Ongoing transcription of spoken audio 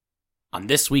On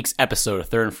this week's episode of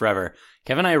Third and Forever,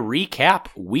 Kevin and I recap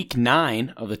Week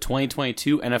 9 of the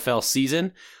 2022 NFL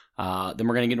season. Then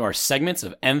we're going to get into our segments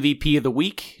of MVP of the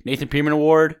Week, Nathan Peterman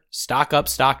Award, Stock Up,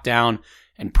 Stock Down,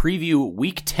 and preview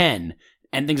Week 10.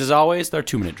 End things, as always, with our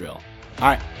 2-minute drill. All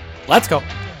right, let's go.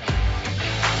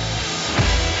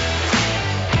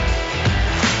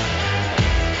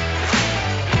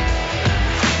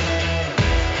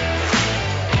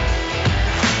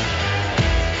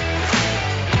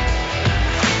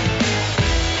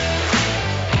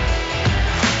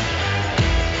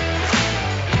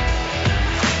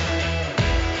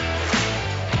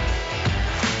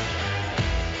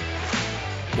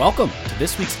 Welcome to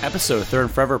this week's episode of Third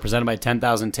and Forever, presented by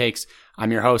 10,000 Takes.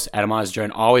 I'm your host, Adam Oz,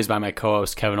 joined always by my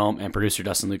co-host, Kevin Olm, and producer,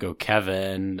 Dustin Luco.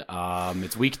 Kevin,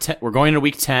 it's Week 10. We're going into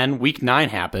Week 10. Week 9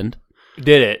 happened.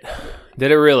 Did it?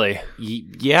 Did it really?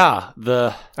 Yeah.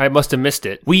 I must have missed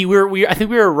it. I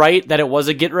think we were right that it was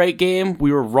a get-right game.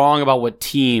 We were wrong about what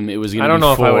team it was going to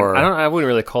be for. I wouldn't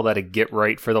really call that a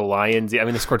get-right for the Lions. I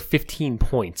mean, they scored 15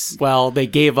 points. Well, they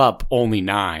gave up only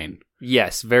 9.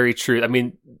 Yes, very true. I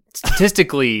mean,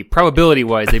 statistically,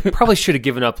 probability-wise, they probably should have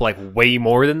given up like way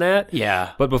more than that.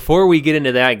 Yeah. But before we get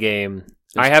into that game,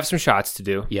 I have some shots to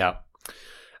do. Yeah.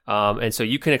 And so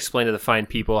you can explain to the fine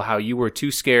people how you were too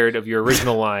scared of your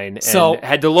original line and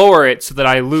had to lower it so that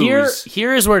I lose.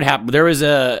 Here is where it happened. There was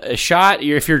a shot.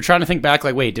 If you're trying to think back,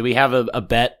 like, wait, did we have a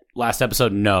bet last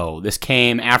episode? No. This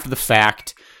came after the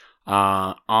fact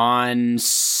on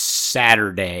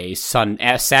Saturday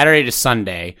to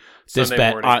Sunday. This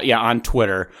bet, on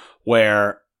Twitter,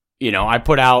 where, I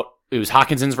put out, it was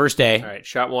Hawkinson's first day. All right,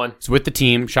 shot one. It's with the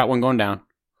team, shot one going down.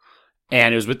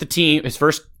 And it was with the team, his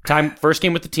first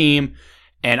game with the team,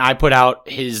 and I put out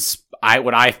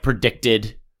what I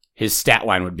predicted his stat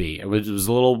line would be. It was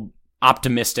a little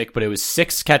optimistic, but it was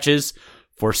 6 catches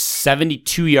for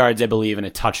 72 yards, I believe, and a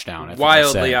touchdown.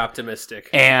 Wildly optimistic.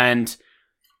 And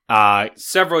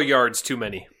several yards too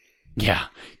many. Yeah.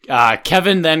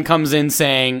 Kevin then comes in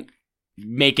saying,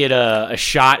 make it a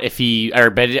shot if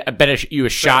bet you a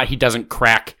shot he doesn't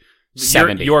crack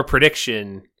 70. Your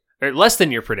prediction, or less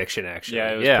than your prediction, actually.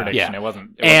 Yeah, it was prediction. Yeah. It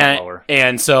wasn't lower.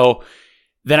 And so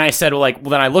then I said,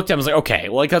 then I looked at him, I was like, okay,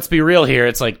 let's be real here.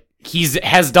 It's like,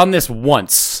 has done this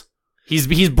once.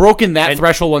 He's broken that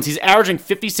threshold once. He's averaging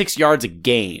 56 yards a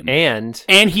game.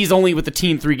 And he's only with the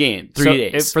team 3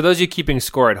 days. For those of you keeping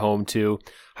score at home, too,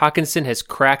 Hawkinson has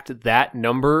cracked that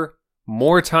number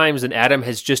more times than Adam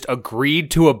has just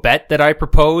agreed to a bet that I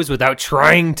propose without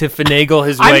trying to finagle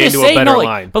his way into a better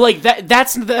line. But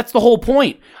that's the whole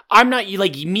point. I'm not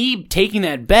me taking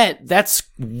that bet. That's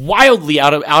wildly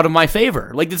out of my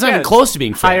favor. It's not even close to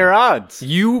being fair. Higher odds.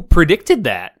 You predicted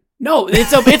that. No,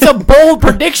 it's a bold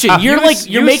prediction. You're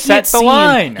making it seem.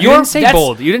 Line. You didn't say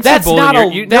bold. You didn't say bold.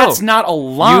 That's not a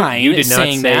line. You did not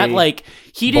saying say that.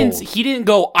 He didn't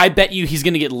go, I bet you he's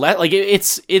going to get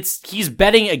he's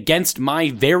betting against my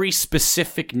very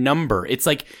specific number. It's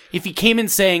like if he came in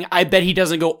saying, I bet he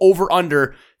doesn't go over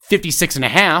under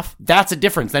 56.5, that's a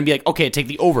difference. Then be like, okay, take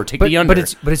the over, take the under.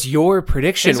 But it's your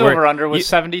prediction. His over under was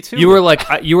 72. You were like,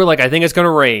 I think it's going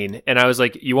to rain, and I was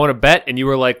like, you want to bet? And you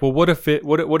were like, well, what if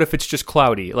it's just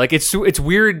cloudy? It's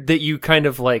weird that you kind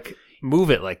of move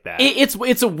it like that.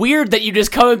 It's a weird that you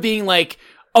just come and being like,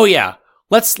 oh yeah,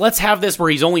 let's have this where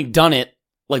he's only done it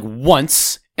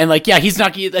once. And he's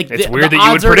not it's weird that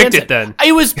you would predict it then.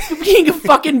 I was being a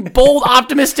fucking bold,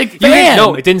 optimistic fan.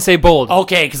 No, it didn't say bold.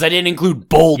 Okay, because I didn't include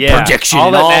bold prediction.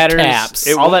 All that matters.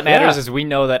 Caps. All that matters is we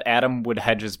know that Adam would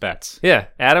hedge his bets. Yeah,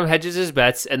 Adam hedges his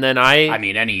bets, and then I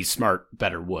mean, any smart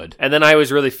better would. And then I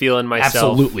was really feeling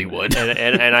myself. Absolutely would.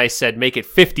 and I said, make it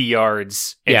 50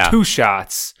 yards and 2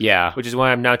 shots. Yeah, which is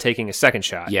why I'm now taking a second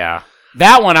shot. Yeah.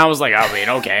 That one, I was like, I mean,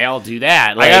 okay, I'll do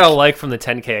that. I got a like from the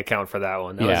 10K account for that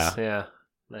one.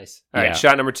 Nice. All right,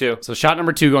 shot number 2. So shot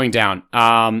number 2 going down.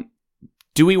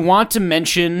 Do we want to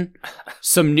mention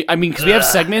some new... I mean, because we have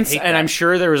segments, and I'm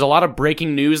sure there was a lot of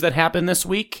breaking news that happened this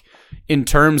week in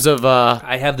terms of...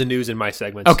 I have the news in my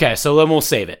segments. Okay, so then we'll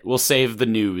save it. We'll save the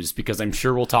news, because I'm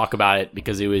sure we'll talk about it,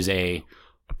 because it was a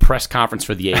press conference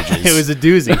for the ages. It was a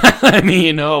doozy. I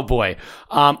mean, oh boy.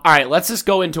 All right, let's just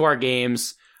go into our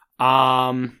games.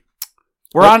 Can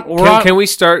we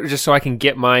start just so I can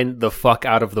get mine the fuck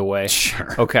out of the way?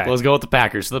 Sure. Okay. Let's go with the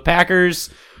Packers. So the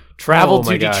Packers traveled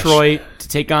to Detroit to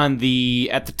take on at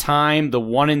the time, the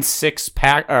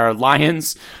 1-6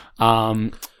 Lions.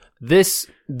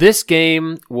 This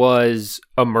game was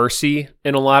a mercy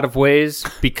in a lot of ways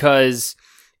because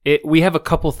we have a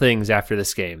couple things after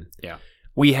this game. Yeah.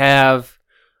 We have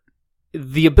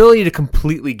the ability to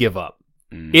completely give up.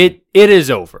 It is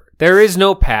over. There is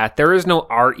no path. There is no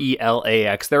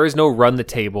RELAX. There is no run the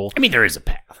table. I mean, there is a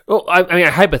path. Well, I mean,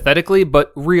 hypothetically,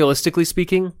 but realistically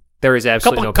speaking, there is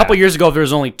absolutely no path. A couple years ago, if there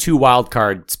was only 2 wild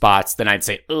card spots, then I'd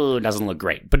say, oh, it doesn't look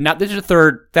great. But now there's a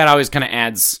third. That always kind of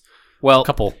adds a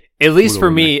couple. At least for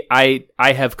me, I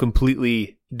have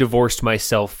completely divorced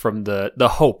myself from the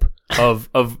hope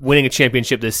of winning a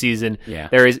championship this season. Yeah.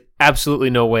 There is absolutely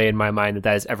no way in my mind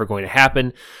that is ever going to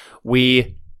happen.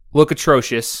 We look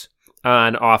atrocious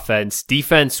on offense.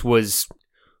 Defense was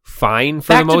fine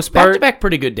for the most part. Back-to-back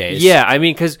pretty good days. Yeah, I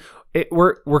mean, because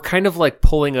we're kind of like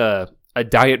pulling a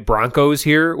Diet Broncos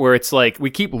here, where it's like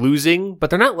we keep losing, but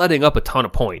they're not letting up a ton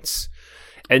of points.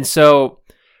 And so,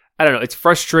 I don't know, it's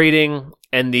frustrating.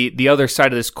 And the other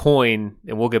side of this coin,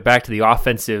 and we'll get back to the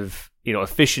offensive,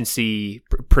 efficiency,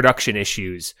 production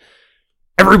issues.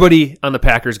 Everybody on the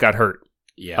Packers got hurt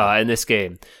in this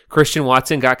game. Christian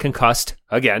Watson got concussed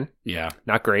again. Yeah.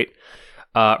 Not great.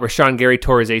 Rashawn Gary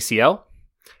tore his ACL.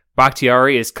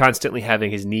 Bakhtiari is constantly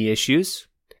having his knee issues.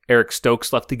 Eric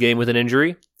Stokes left the game with an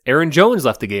injury. Aaron Jones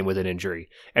left the game with an injury.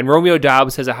 And Romeo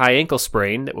Doubs has a high ankle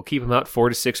sprain that will keep him out 4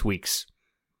 to 6 weeks.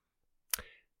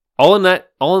 All in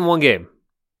one game.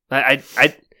 That's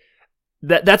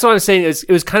what I'm saying.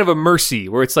 It was kind of a mercy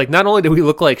where it's like, not only do we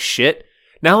look like shit,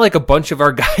 now like a bunch of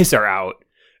our guys are out.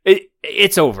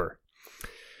 It's over.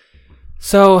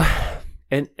 So,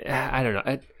 and I don't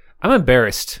know. I'm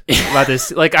embarrassed about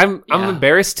this. Like I'm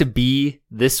embarrassed to be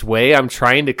this way. I'm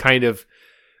trying to kind of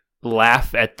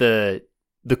laugh at the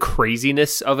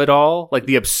craziness of it all, like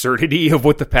the absurdity of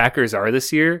what the Packers are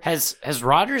this year. Has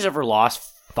Rodgers ever lost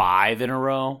 5 in a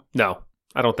row? No.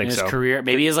 I don't think in his so. Career,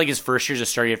 maybe it's like his first year as a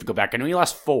starter. You have to go back. I know he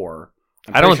lost 4.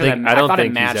 I don't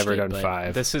think he's ever done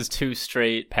 5. This is 2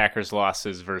 straight Packers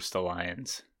losses versus the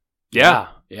Lions. Yeah.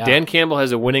 Dan Campbell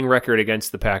has a winning record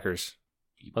against the Packers.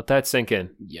 Let that sink in.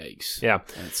 Yikes. Yeah.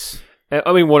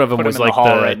 I mean, one of them was like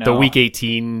the Week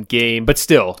 18 game, but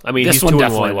still, I mean, this he's one 2-1.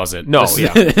 definitely wasn't. No,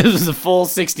 this was a full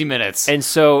 60 minutes. And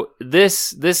so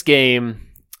this game.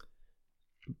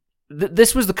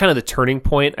 This was the kind of the turning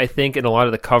point, I think, in a lot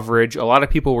of the coverage. A lot of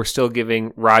people were still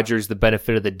giving Rodgers the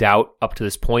benefit of the doubt up to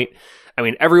this point. I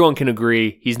mean, everyone can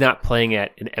agree he's not playing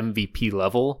at an MVP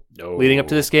level leading up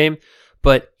to this game,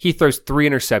 but he throws 3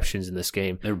 interceptions in this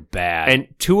game. They're bad. And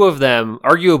 2 of them,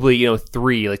 arguably,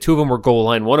 3, like 2 of them were goal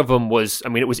line. One of them was,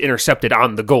 it was intercepted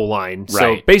on the goal line.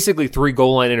 Right. So basically 3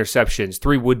 goal line interceptions,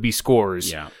 3 would-be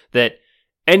scores that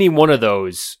any one of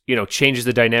those, changes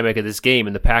the dynamic of this game,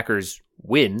 and the Packers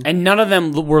win. And none of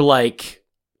them were like,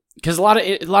 because a lot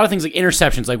of things like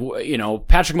interceptions, like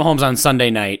Patrick Mahomes on Sunday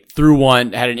night threw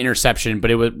one, had an interception, but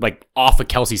it was like off of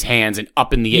Kelsey's hands and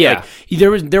up in the air. Yeah.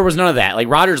 Like, there was none of that. Like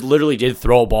Rodgers literally did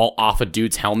throw a ball off a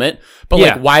dude's helmet, but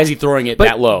like why is he throwing it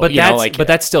that low? But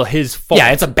that's still his fault.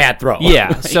 Yeah, it's a bad throw.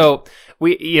 Yeah. So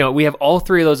we have all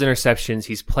 3 of those interceptions.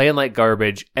 He's playing like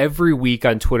garbage. Every week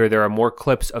on Twitter there are more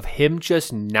clips of him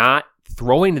just not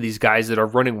throwing to these guys that are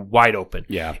running wide open.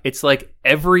 Yeah. It's like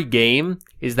every game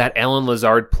is that Alan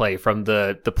Lazard play from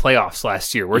the playoffs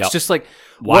last year, where it's just like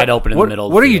wide open in the middle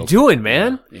of the What are field. you doing,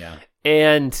 man? Yeah.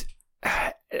 And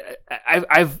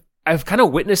I've kind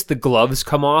of witnessed the gloves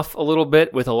come off a little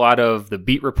bit with a lot of the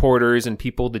beat reporters and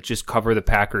people that just cover the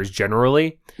Packers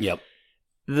generally. Yep.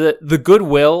 The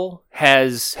goodwill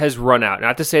has run out.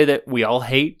 Not to say that we all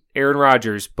hate Aaron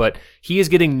Rodgers, but he is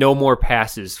getting no more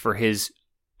passes for his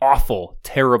awful,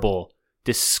 terrible,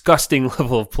 disgusting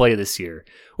level of play this year,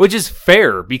 which is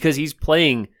fair because he's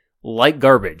playing like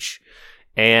garbage.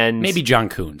 And maybe John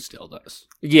Kuhn still does.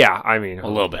 Yeah, I mean a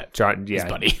little bit. John, yeah, his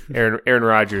buddy. Aaron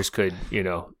Rodgers could,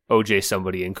 OJ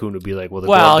somebody, and Kuhn would be like, "Well, the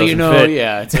glove doesn't fit."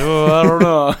 Yeah. I don't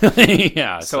know.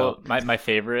 Yeah. So my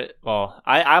favorite. Well,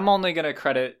 I'm only gonna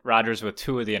credit Rodgers with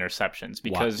 2 of the interceptions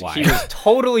because Why? he was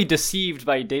totally deceived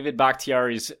by David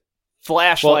Bakhtiari's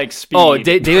flash-like speed. Oh,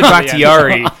 David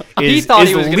Bakhtiari is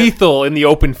lethal in the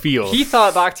open field. He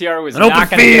thought Bakhtiari was An not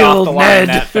open going to get off field, the line Ned.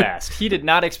 that fast. He did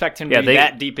not expect him to be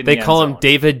that deep in the end They call him zone.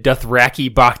 David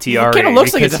Dothraki Bakhtiari. He kind of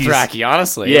looks like a because he's- Dothraki,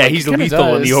 honestly. Yeah, Like, he's he kinda lethal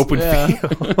in does. the open Yeah.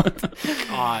 field.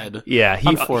 God. Yeah, he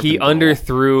Unfortunate.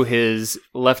 underthrew his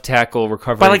left tackle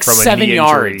recovering By, like, from a 7 knee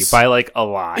yards. injury by like a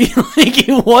lot. Like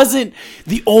it wasn't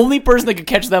the only person that could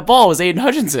catch that ball was Aiden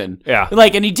Hutchinson. Yeah.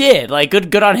 Like, and he did. Like,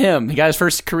 good on him. He got his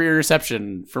first career interception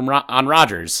on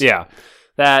Rodgers. Yeah,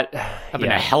 that Having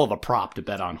a hell of a prop to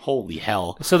bet on. Holy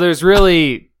hell. So there's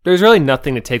really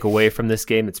nothing to take away from this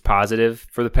game that's positive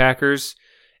for the Packers.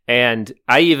 And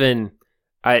I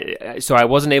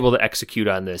wasn't able to execute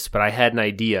on this, but I had an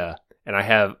idea, and I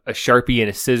have a Sharpie and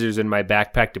a scissors in my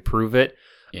backpack to prove it.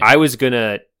 Yeah. I was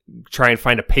gonna try and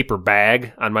find a paper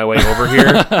bag on my way over here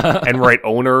and write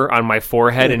owner on my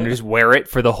forehead and just wear it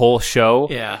for the whole show.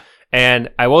 Yeah. And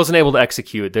I wasn't able to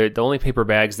execute. The only paper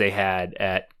bags they had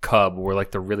at Cub were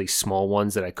like the really small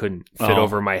ones that I couldn't fit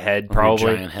over my head,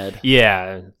 probably. Giant head.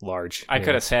 Yeah, large. I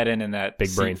could have sat in that Big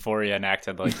seat brain for you and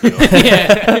acted like you.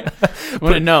 Yeah.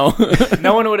 Wouldn't know.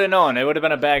 No one would have known. It would have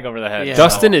been a bag over the head. Yeah.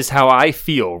 Dustin is how I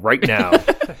feel right now.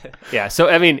 Yeah, so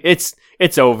I mean, it's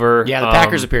over. Yeah, the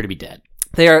Packers appear to be dead.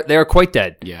 They are quite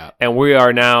dead. Yeah. And we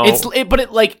are now.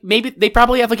 Maybe they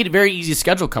probably have like a very easy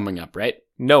schedule coming up, right?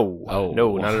 No, Oh.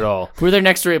 no, not at all. Who are their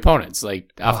next three opponents?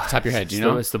 Like off the top of your head, do you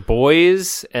know? It's the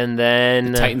boys, and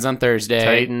then Titans on Thursday,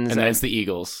 Titans, and then it's the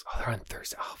Eagles. Oh, they're on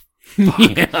Thursday. Oh,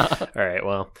 Yeah. all right.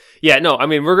 Well, yeah. No, I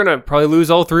mean, we're gonna probably lose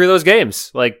all three of those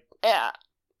games. Like, Yeah.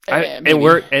 and Maybe.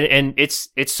 we're and it's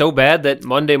so bad that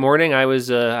Monday morning I was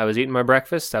eating my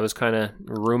breakfast. I was kind of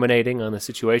ruminating on the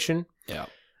situation. Yeah.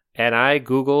 And I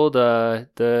googled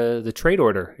the trade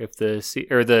order if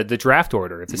the draft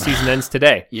order if the season ends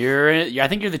today. I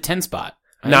think you're the 10 spot.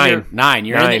 Nine.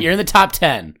 You're in the top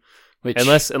 10. Which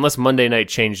Unless Monday night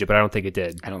changed it, but I don't think it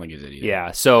did. I don't think it did either.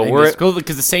 Yeah, so we're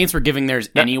because the Saints were giving theirs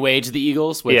anyway to the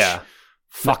Eagles. Which, yeah.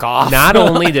 fuck off. Not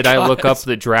only did I look up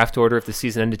the draft order if the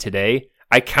season ended today,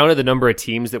 I counted the number of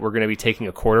teams that were going to be taking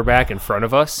a quarterback in front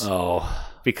of us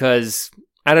because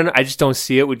I don't know. I just don't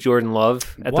see it with Jordan Love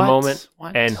at the moment,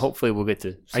 and hopefully we'll get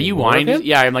to. Are you wanting?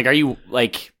 Yeah, I'm like.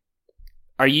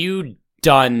 Are you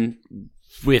done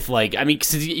with like? I mean,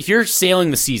 'cause if you're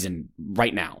sailing the season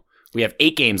right now, we have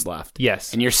 8 games left.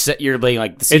 Yes, and you're being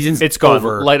like the season's it's gone,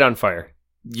 over, light on fire.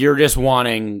 You're just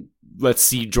wanting. Let's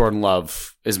see Jordan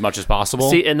Love as much as possible.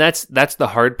 See, and that's the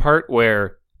hard part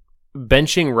where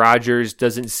benching Rodgers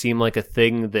doesn't seem like a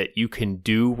thing that you can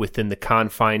do within the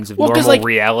confines of normal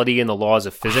reality and the laws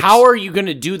of physics. How are you going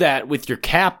to do that with your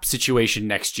cap situation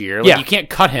next year? Like, Yeah. you can't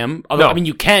cut him. Although, No. I mean,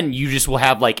 you can. You just will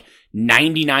have like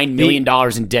 $99 million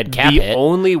in dead cap the hit.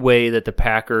 only way that the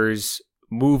Packers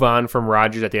move on from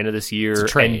Rodgers at the end of this year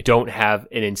trade. and don't have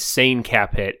an insane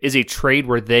cap hit is a trade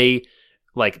where they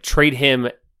like trade him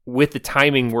with the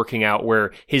timing working out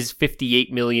where his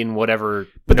 58 million whatever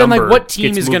But then, number like, what team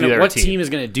gets is moved going to to their what team. team is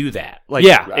going to do that? Like,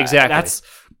 Yeah, exactly. That's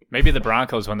Maybe the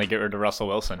Broncos when they get rid of Russell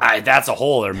Wilson. that's a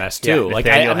whole other mess too. Yeah, like,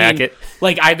 Nathaniel I mean, Hackett.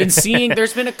 like I've been seeing.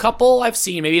 There's been a couple I've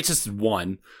seen. Maybe it's just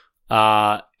one.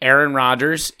 Aaron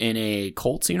Rodgers in a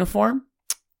Colts uniform.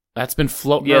 That's been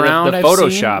floating around. The I've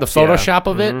Photoshop, seen, the Photoshop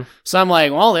of it. Mhm. So I'm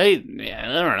like, well, I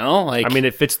don't know. Like, I mean,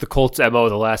 it fits the Colts MO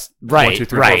the last Right, 1, 2,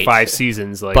 3, right. 4, 5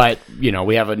 seasons. Like, but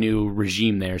we have a new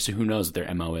regime there, so who knows what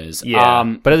their MO is? yeah.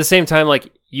 But at the same time,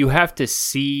 like you have to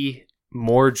see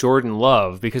more Jordan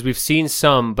Love because we've seen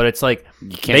some, but it's like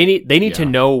you can't, they need to yeah.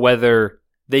 know whether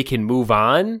they can move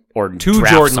on or to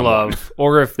draft Jordan someone. Love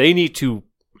or if they need to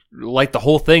light the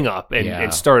whole thing up and, Yeah.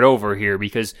 and start over here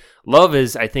because Love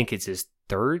is, I think it's his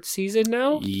 3rd season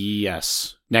now.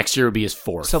 Yes, next year will be his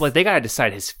 4th. So like they got to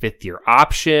decide his 5th year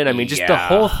option. I mean, just the Yeah.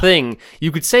 whole thing.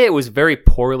 You could say it was very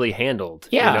poorly handled.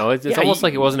 Yeah. you know, it's Yeah, almost you-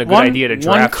 like it wasn't a good one- idea to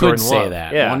one draft could Jordan say Love.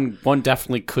 that. Yeah, One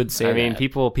definitely could say I mean, that.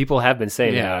 people have been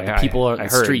saying yeah, that. the people are I in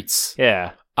the heard. streets.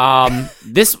 Yeah,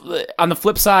 This on the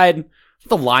flip side,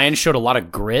 the Lions showed a lot of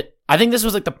grit. I think this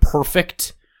was like the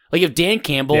perfect. Like if Dan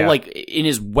Campbell, Yeah. like in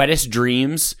his wettest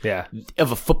dreams yeah,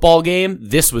 of a football game,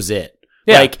 this was it.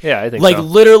 yeah. Like, I think like so.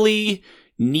 literally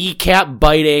kneecap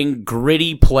biting,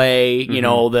 gritty play. Mm-hmm. You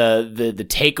know the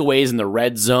takeaways in the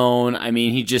red zone. I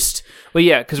mean, he just Well,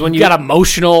 yeah, because when you got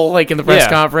emotional like in the press Yeah.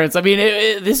 conference. I mean,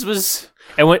 this was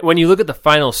and when you look at the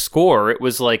final score, it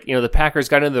was like the Packers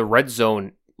got into the red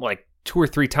zone like 2 or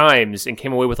 3 times and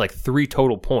came away with like 3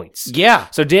 total points. yeah.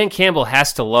 So Dan Campbell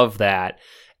has to love that.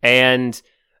 And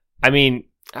I mean,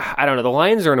 I don't know. The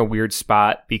Lions are in a weird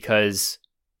spot because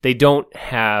they don't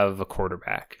have a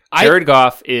quarterback. Jared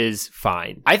Goff is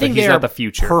fine. I think but he's they're not the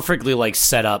future. perfectly like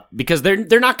set up because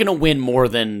they're not going to win more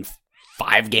than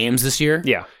 5 games this year.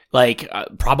 Yeah. Like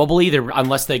probably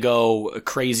unless they go a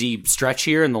crazy stretch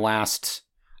here in the last.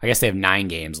 I guess they have 9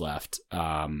 games left.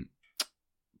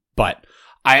 But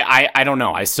I don't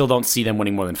know. I still don't see them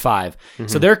winning more than 5. Mm-hmm.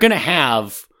 So they're going to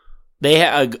have. They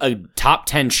have a top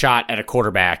 10 shot at a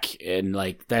quarterback, and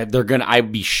like they're gonna.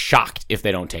 I'd be shocked if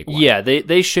they don't take one. Yeah,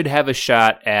 they should have a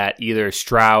shot at either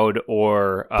Stroud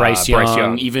or Bryce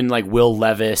Young, even like Will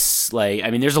Levis. Like,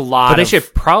 I mean, there's a lot. But they of,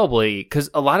 should probably, because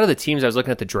a lot of the teams I was looking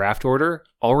at the draft order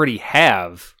already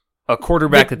have a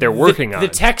quarterback that they're working on. The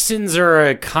Texans are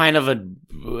a kind of a.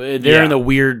 They're Yeah. in the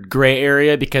weird gray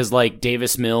area because like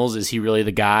Davis Mills, is he really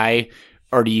the guy?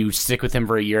 Or do you stick with him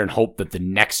for a year and hope that the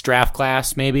next draft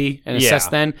class maybe and assess Yeah.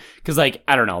 then? Because like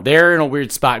I don't know, they're in a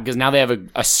weird spot because now they have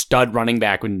a stud running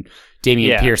back when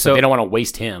Damian Yeah, Pierce, so- so they don't want to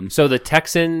waste him. So the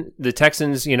Texans,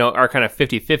 are kind of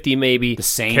 50-50 maybe. The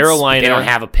Saints, Carolina, they don't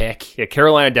have a pick. Yeah,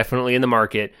 Carolina definitely in the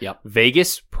market. Yep.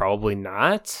 Vegas, probably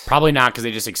not. Probably not because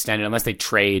they just extended unless they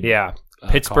trade. Yeah.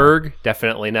 Pittsburgh,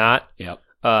 definitely not. Yep.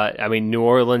 New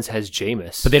Orleans has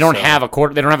Jameis. But they don't so- have a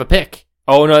quarter. They don't have a pick.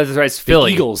 Oh, no, that's right. It's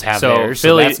Philly. Eagles have so theirs, so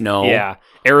Philly, that's no. Yeah.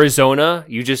 Arizona,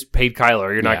 you just paid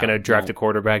Kyler. You're not Yeah, going to draft no. a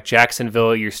quarterback.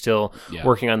 Jacksonville, you're still Yeah.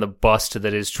 working on the bust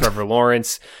that is Trevor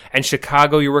Lawrence. And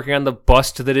Chicago, you're working on the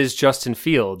bust that is Justin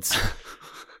Fields.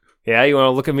 Yeah, you want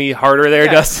to look at me harder there,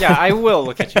 Dustin? Yeah, I will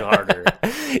look at you harder.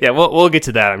 Yeah, we'll get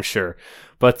to that, I'm sure.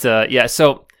 But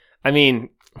so I mean,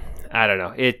 I don't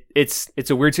know. It's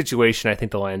a weird situation. I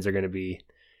think the Lions are going to be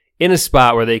in a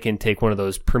spot where they can take one of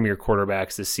those premier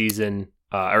quarterbacks this season,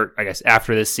 or I guess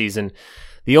after this season.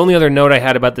 The only other note I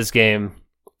had about this game,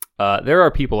 there are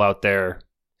people out there.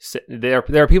 There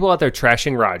are people out there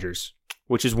trashing Rodgers,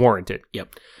 which is warranted.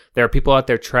 Yep. There are people out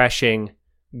there trashing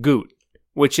Goot,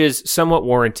 which is somewhat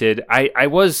warranted. I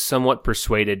was somewhat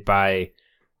persuaded by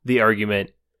the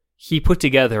argument. He put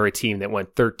together a team that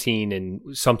went 13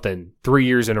 and something 3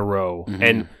 years in a row,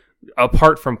 and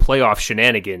apart from playoff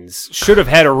shenanigans, should have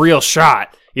had a real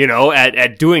shot,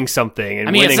 at doing something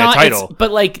and winning a title.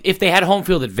 But like, if they had home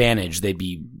field advantage, they'd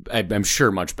be, I'm sure,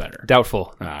 much better.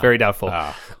 Doubtful, very doubtful.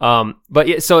 But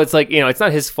yeah, so it's like, it's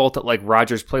not his fault that like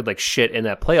Rodgers played like shit in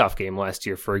that playoff game last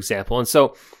year, for example. And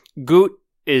so Goot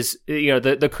is,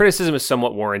 the criticism is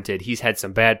somewhat warranted. He's had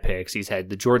some bad picks. He's had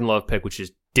the Jordan Love pick, which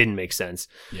just didn't make sense.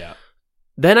 Yeah.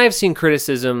 Then I've seen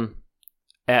criticism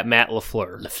at Matt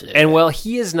LaFleur. And while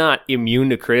he is not immune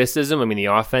to criticism, I mean, the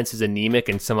offense is anemic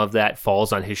and some of that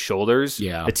falls on his shoulders.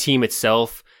 Yeah. The team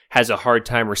itself has a hard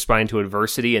time responding to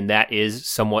adversity, and that is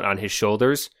somewhat on his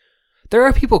shoulders. There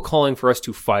are people calling for us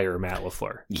to fire Matt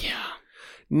LaFleur. Yeah.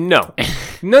 No.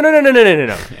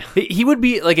 No. He would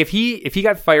be like, if he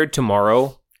got fired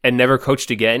tomorrow and never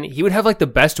coached again, he would have like the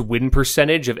best win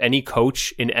percentage of any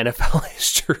coach in NFL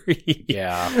history.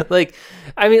 Yeah. Like,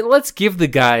 I mean, let's give the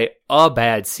guy a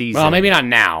bad season. Well, maybe not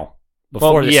now.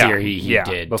 Before this year, he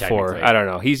did. Before, technically. I don't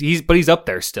know. He's up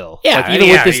there still. Yeah, like, even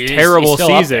with this he's terrible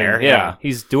still up season, there, yeah, yeah.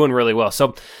 he's doing really well.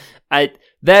 So,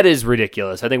 that is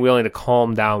ridiculous. I think we all need to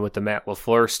calm down with the Matt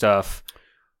LaFleur stuff.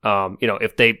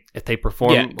 If they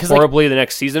perform 'cause, horribly the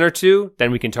next season or two,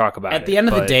 then we can talk about it. At the end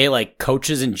of the But- day, like,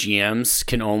 coaches and GMs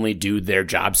can only do their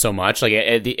job so much. Like,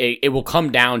 it will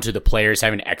come down to the players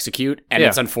having to execute, and Yeah.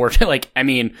 it's unfortunate. Like, I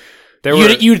mean, There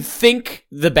you'd think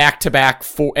the back-to-back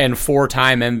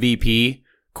four-time MVP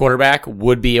quarterback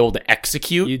would be able to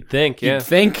execute. You'd think, yeah. You'd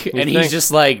think, You'd and think. he's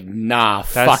just like, nah,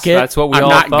 That's- fuck it. that's what we I'm all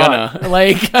not thought. gonna.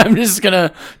 Like, I'm just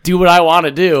gonna do what I want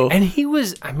to do. And he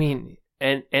was, I mean,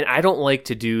 and I don't like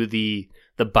to do the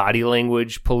body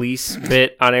language police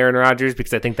bit on Aaron Rodgers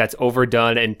because I think that's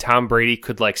overdone, and Tom Brady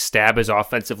could like stab his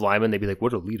offensive lineman. They'd be like,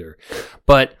 what a leader.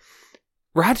 But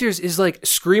Rodgers is like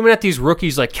screaming at these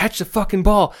rookies like, catch the fucking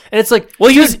ball. And it's like, Well,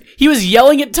 he was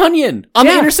yelling at Tunyon on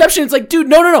the interception. It's like, dude,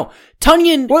 no.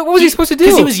 Tunyon. What was he supposed to do?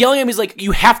 Because he was yelling at him. He's like,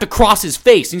 you have to cross his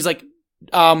face. And he's like,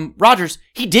 Rodgers,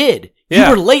 he did. Yeah.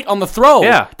 You were late on the throw.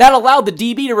 Yeah. That allowed the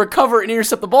DB to recover and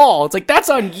intercept the ball. It's like, that's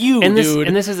on you, and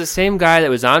dude. this is the same guy that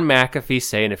was on McAfee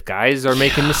saying if guys are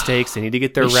making mistakes, they need to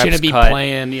get their He reps shouldn't be cut.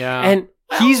 playing, yeah. And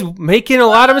he's making a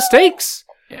lot of mistakes.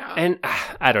 yeah. And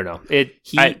I don't know.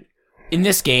 In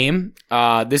this game,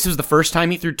 this was the first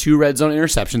time he threw 2 red zone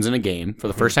interceptions in a game for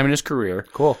the first time in his career.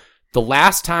 Cool. The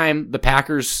last time the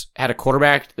Packers had a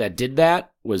quarterback that did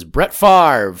that was Brett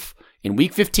Favre in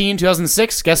Week 15,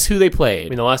 2006. Guess who they played? I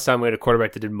mean, the last time we had a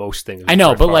quarterback that did most things. I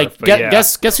know, was but Brett like, Favre, yeah.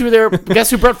 guess who guess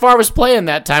who Brett Favre was playing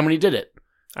that time when he did it?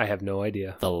 I have no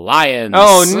idea. The Lions.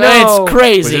 Oh no, it's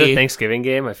crazy. Was it a Thanksgiving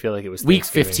game? I feel like it was Week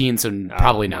Thanksgiving. 15, so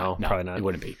probably no, not. No, probably not. It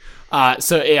wouldn't be.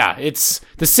 So yeah, it's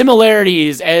the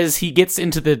similarities as he gets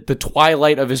into the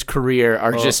twilight of his career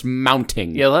are just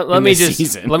mounting. Yeah, let in me this just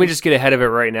season. let me just get ahead of it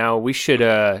right now. We should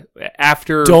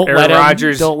after Don't Aaron let him.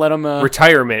 Rodgers Don't let him.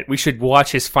 retirement, we should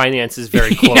watch his finances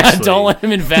very closely. Yeah, don't let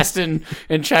him invest in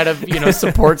and try to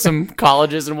support some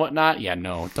colleges and whatnot. Yeah,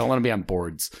 no, don't let him be on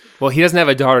boards. Well, he doesn't have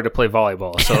a daughter to play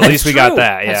volleyball, so at least we got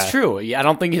that. Yeah, That's true. Yeah, I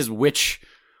don't think his witch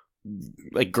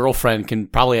girlfriend can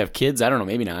probably have kids. I don't know,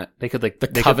 maybe not. They could like The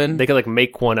they coven? Could like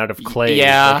make one out of clay.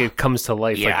 Yeah. like it comes to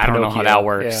life. Yeah, like I don't know how Pinocchio. that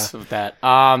works with that.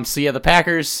 So yeah, the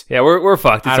Packers. Yeah, we're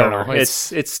fucked. It's I don't over. know.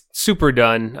 It's super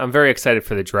done. I'm very excited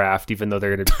for the draft, even though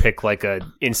they're going to pick like a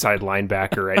inside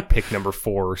linebacker at pick number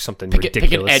 4 or something Pick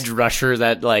ridiculous. an edge rusher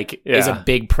that is a Yeah.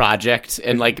 big project,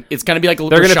 and like it's gonna be like They're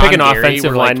going to Rashawn pick an Gary,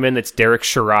 offensive where, like, lineman that's Derek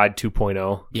Sherrod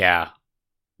 2.0. Yeah,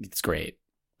 it's great.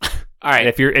 All right,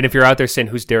 And if you're out there saying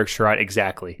who's Derek Sherrod,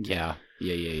 exactly. yeah.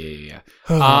 Yeah.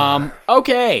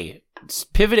 Okay.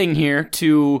 Pivoting here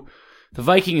to the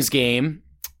Vikings game.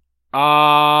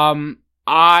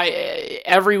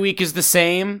 Every week is the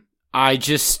same. I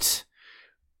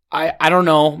don't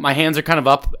know. My hands are kind of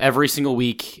up every single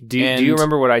week. Do you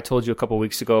remember what I told you a couple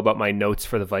weeks ago about my notes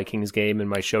for the Vikings game in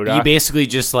my show doc? You basically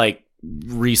just like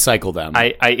recycle them.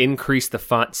 I increased the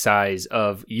font size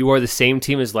of "You are the same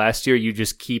team as last year. You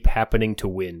just keep happening to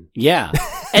win." Yeah,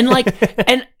 and like,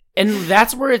 and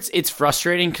that's where it's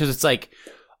frustrating because it's like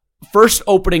first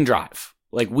opening drive.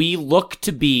 Like we look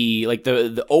to be like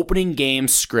the opening game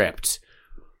script.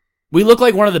 We look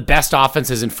like one of the best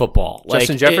offenses in football.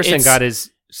 Justin Jefferson got his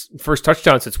first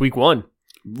touchdown since week 1.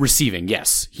 Receiving,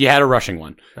 yes. He had a rushing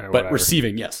one, but whatever.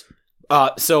 Receiving, yes.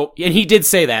 So, and he did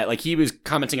say that, like he was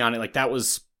commenting on it, like that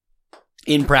was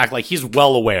in practice, like he's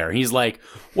well aware. He's like,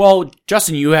 well,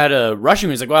 Justin, you had a rushing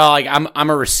one. He's like, well, like I'm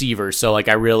a receiver, so like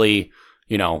I really,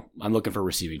 I'm looking for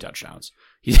receiving touchdowns.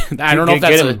 I don't know if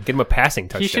that's get him a passing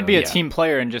touchdown. He should be a team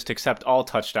player and just accept all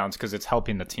touchdowns because it's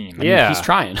helping the team. Yeah, he's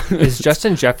trying. Is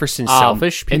Justin Jefferson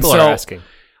selfish? People are asking.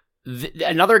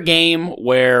 Another game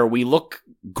where we look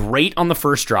great on the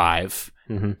first drive,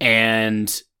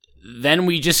 and then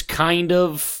we just kind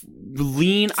of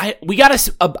lean.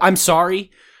 I'm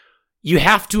sorry, you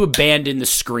have to abandon the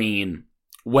screen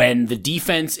when the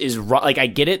defense is like. I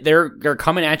get it; they're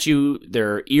coming at you,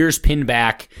 their ears pinned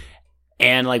back.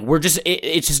 And like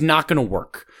it's just not going to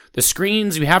work. The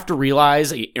screens, you have to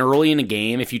realize early in a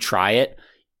game, if you try it,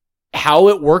 how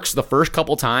it works the first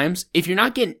couple times. If you're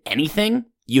not getting anything,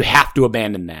 you have to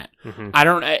abandon that.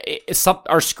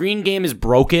 Our screen game is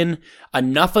broken.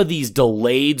 Enough of these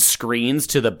delayed screens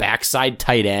to the backside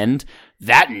tight end,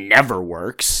 that never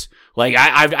works. Like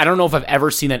I don't know if I've ever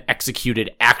seen that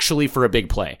executed actually for a big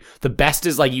play. The best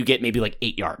is like you get maybe like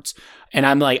 8 yards. And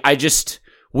I'm like,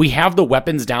 we have the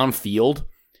weapons downfield.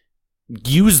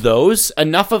 Use those.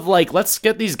 Enough of like, let's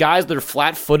get these guys that are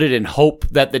flat-footed and hope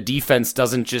that the defense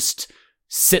doesn't just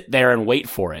sit there and wait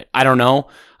for it. I don't know.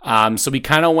 So we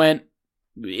kind of went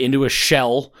into a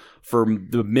shell for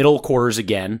the middle quarters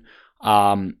again.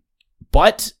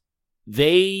 But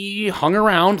they hung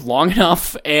around long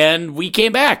enough and we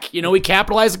came back. We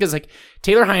capitalized because like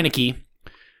Taylor Heineke.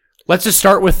 Let's just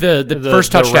start with the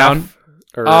first touchdown.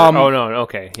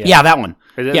 Okay. Yeah, that one.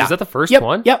 Is that the first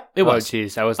one? Yep, it was. Oh,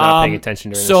 jeez. I was not paying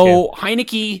attention during this game. So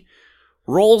Heineke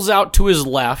rolls out to his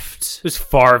left. It was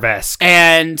Favre-esque.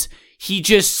 And he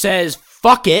just says,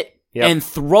 fuck it, and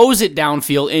throws it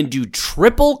downfield into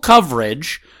triple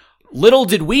coverage. Little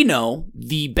did we know,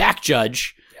 the back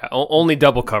judge... only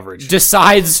double coverage.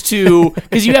 Decides to,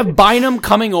 because you have Bynum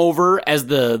coming over as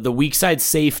the weak side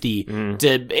safety.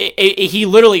 He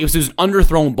literally, it was an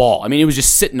underthrown ball. I mean, it was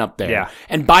just sitting up there. Yeah.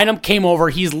 And Bynum came over.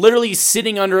 He's literally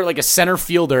sitting under like a center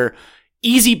fielder.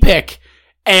 Easy pick.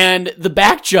 And the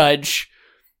back judge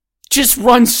just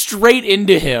runs straight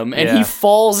into him. And he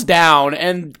falls down.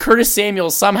 And Curtis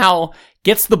Samuel somehow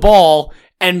gets the ball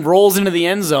and rolls into the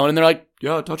end zone. And they're like,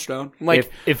 yeah, touchdown. I'm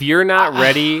like, if you're not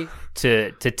ready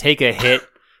to take a hit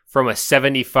from a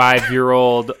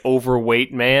 75-year-old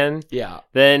overweight man,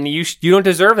 then you don't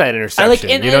deserve that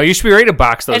interception. You should be ready to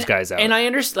box those guys out. And I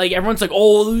understand, like, everyone's like,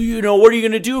 oh, what are you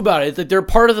going to do about it? It's like they're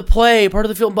part of the play, part of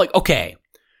the field. I'm like, okay,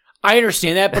 I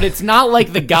understand that, but it's not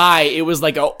like the guy, it was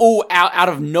like, out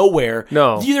of nowhere.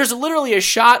 No. There's literally a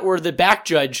shot where the back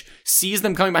judge sees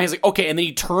them coming by. He's like, okay, and then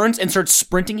he turns and starts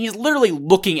sprinting. He's literally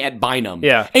looking at Bynum.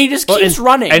 Yeah. And he just keeps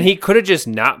running. And he could have just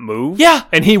not moved. Yeah.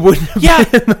 And he wouldn't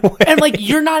have been in the way. And like,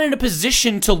 you're not in a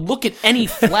position to look at any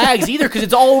flags either because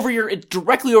it's all it's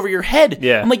directly over your head.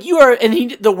 Yeah. I'm like, you are,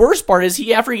 and the worst part is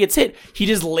after he gets hit, he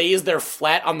just lays there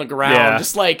flat on the ground,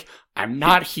 just like, I'm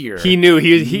not here. He knew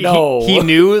he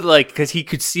knew, like, because he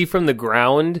could see from the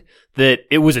ground that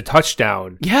it was a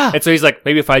touchdown. Yeah. And so he's like,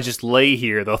 maybe if I just lay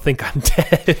here, they'll think I'm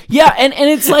dead. Yeah, and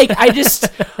it's like,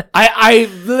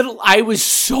 I was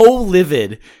so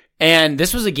livid. And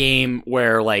this was a game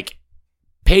where, like,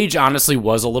 Paige honestly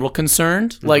was a little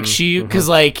concerned. Like, because,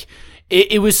 like,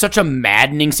 it was such a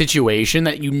maddening situation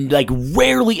that you, like,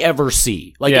 rarely ever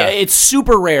see. Like, it's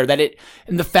super rare that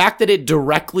and the fact that it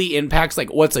directly impacts, like,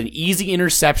 what's an easy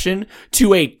interception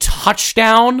to a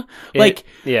touchdown,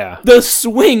 the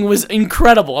swing was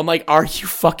incredible. I'm like, are you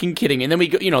fucking kidding me? And then we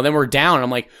go, then we're down. And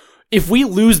I'm like, if we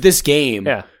lose this game,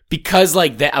 because,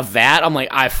 like, of that, I'm like,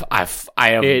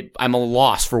 I'm a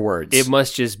loss for words. It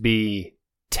must just be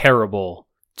terrible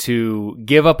to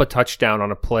give up a touchdown on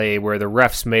a play where the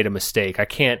refs made a mistake. I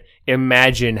can't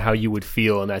imagine how you would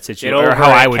feel in that situation, or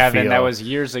how I would feel. That was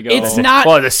years ago. It's not.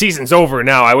 Well, the season's over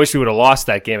now. I wish we would have lost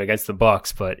that game against the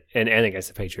Bucs, and against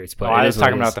the Patriots. But I was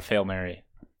talking about the Hail Mary.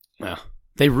 Well,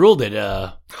 they ruled it.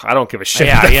 I don't give a shit.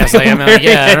 Yeah, yes, I am.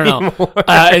 Yeah, I don't know. Anymore.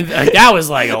 That was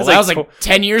like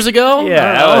 10 years ago.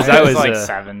 Yeah, I don't know. that was like uh,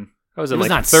 7. I was It in was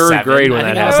like not 3rd 7. grade when I that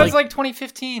think That happened. was like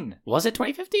 2015. Was it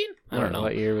 2015? I don't know.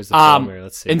 What year was the film here?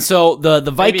 Let's see. And so the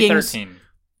Maybe Vikings. 13.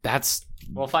 That's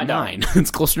We'll find 9. out.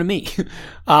 It's closer to me.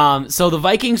 So the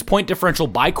Vikings point differential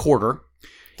by quarter.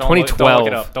 Don't 2012. look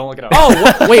it up. Don't look it up.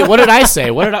 Oh, wait, what did I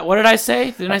say? What did I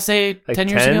say? Didn't I say Like 10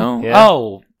 years 10? ago? Yeah.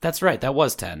 Oh, that's right. That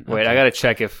was 10. Wait, I gotta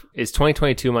check if is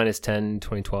 2022 minus 10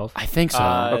 2012. I think so.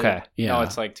 Okay. Yeah. No,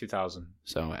 it's like 2000.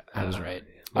 So I was right.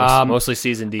 Mostly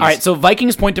season D's. All right, so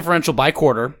Vikings point differential by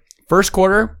quarter. First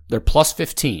quarter, they're plus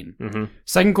 15. Mm-hmm.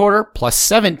 Second quarter, plus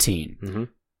 17. Mm-hmm.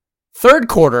 Third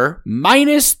quarter,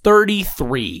 minus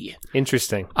 33.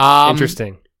 Interesting. Um,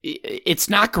 Interesting. It's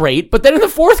not great, but then in the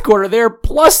fourth quarter, they're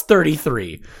plus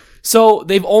 33. So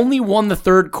they've only won the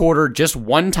third quarter just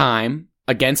one time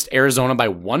against Arizona by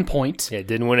 1 point. Yeah,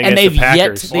 didn't win And against they've the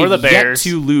Packers or the yet Bears.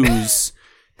 to lose.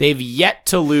 They've yet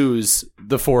to lose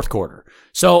the fourth quarter.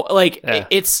 So Yeah.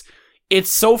 it's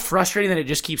so frustrating that it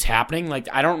just keeps happening. Like,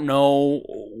 I don't know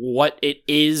what it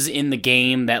is in the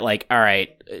game that, like, all right,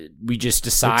 we just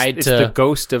decide it's to. the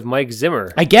ghost of Mike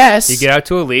Zimmer. I guess You get out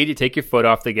to a lead, you take your foot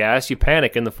off the gas, you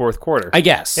panic in the fourth quarter. I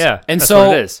guess. Yeah, And that's so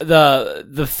what it is.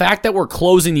 the fact that we're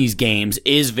closing these games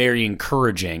is very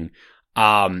encouraging.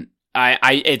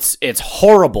 It's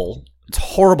horrible. It's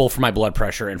horrible for my blood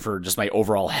pressure and for just my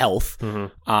overall health.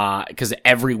 Mm-hmm. Because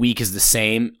every week is the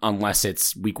same unless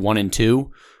it's week 1 and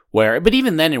 2. But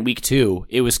even then in week 2,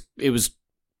 it was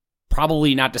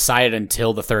probably not decided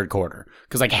until the third quarter.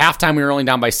 Because like halftime we were only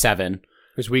down by 7. It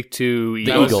was week 2.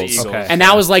 The was the Eagles. Eagles. Okay. And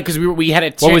that was like because we had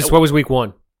a What was week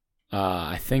 1?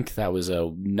 I think that was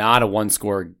not a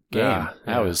one-score game. Yeah.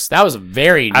 That was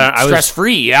very I was-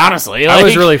 stress-free, honestly. I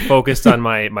was Like- really focused on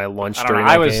my lunch I don't know. during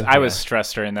that I was game. I was Yeah.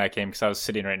 stressed during that game because I was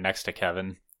sitting right next to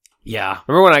Kevin. Yeah.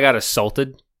 Remember when I got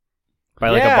assaulted by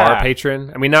like a Yeah. bar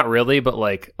patron? I mean, not really, but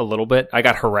like a little bit. I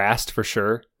got harassed for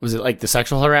sure. Was it like the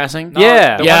sexual harassing? No,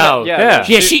 Yeah. the Yeah. one that-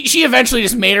 Yeah, she eventually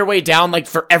just made her way down like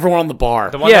for everyone on the bar.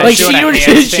 The one Yeah, that like, was doing she a would-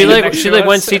 handstand She like next she to like us.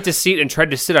 went seat to seat and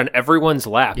tried to sit on everyone's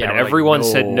lap, Yeah, and we're like, everyone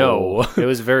said no. no. It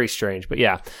was very strange, but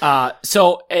yeah,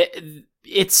 So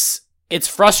it's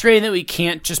frustrating that we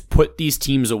can't just put these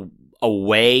teams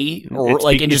away or it's,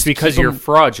 like be- and it's just because keep you're them,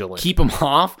 fraudulent. keep them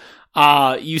off.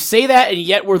 You say that, and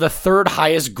yet we're the third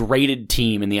highest graded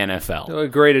team in the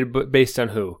NFL. Graded based on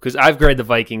who? Because I've graded the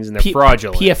Vikings and they're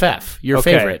fraudulent. PFF, your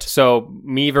Okay, favorite. So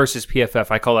me versus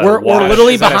PFF, I call that We're a wash.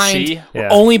 literally Is that a behind, C? we're Yeah.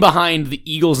 only behind the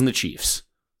Eagles and the Chiefs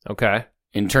Okay,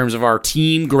 in terms of our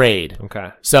team grade.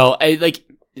 okay. So,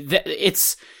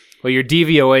 it's. Well, your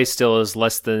DVOA still is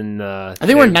less than. I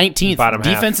think we're 19th. Bottom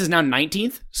half. Defense is now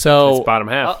 19th. So It's bottom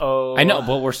half. Uh-oh. I know,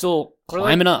 but we're still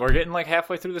climbing up. We're getting like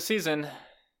halfway through the season.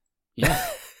 Yeah,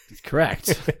 correct.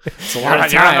 It's a You're lot on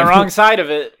of the time. wrong side of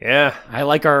it. Yeah. I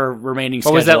like our remaining.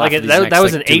 What was that schedule like? after these That next,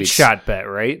 was like, an 2 8 weeks. shot bet,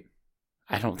 right?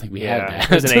 I don't think we Yeah, had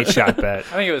that. it was an 8 shot bet.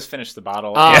 I think it was finish the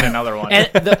bottle. Um, Get another one. And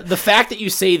the fact that you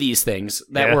say these things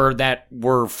that Yeah.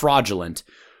 were fraudulent,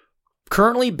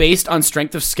 currently based on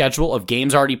strength of schedule of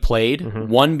games already played, Mhm.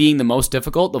 one being the most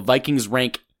difficult, the Vikings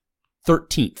rank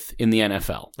 13th in the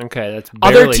NFL. Okay, that's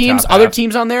Other barely teams, top other half.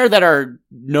 teams on there that are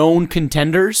known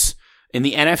contenders in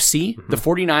the NFC, the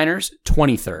 49ers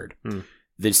 23rd, Hmm.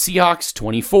 the Seahawks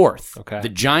 24th, Okay. the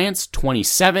Giants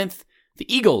 27th,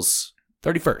 the Eagles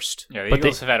 31st. Yeah, the But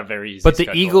Eagles have had a very easy But the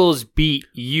schedule. Eagles beat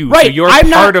you, so Right, you're I'm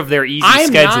part not- of their easy I'm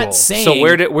schedule. not saying so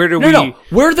where do we where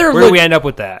they're where do we end up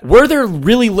with that? we're their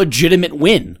really legitimate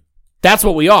win. That's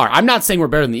what we are. I'm not saying we're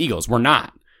better than the Eagles. We're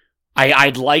not.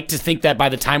 I'd like to think that by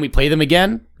the time we play them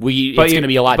again, it's going to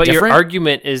be a lot but different. your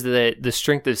argument is that the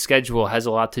strength of schedule has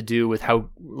a lot to do with how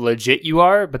legit you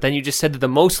are. But then you just said that the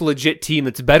most legit team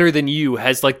that's better than you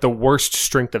has like the worst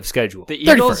strength of schedule. The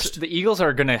Eagles, 31st. the Eagles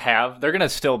are they're gonna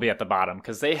still be at the bottom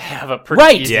because they have a pretty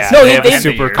Right. easy Yeah, schedule they at have the a end of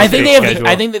super the year. I think they have. schedule.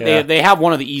 I think that Yeah. they have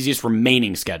one of the easiest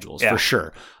remaining schedules Yeah. for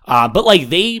sure. But like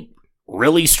they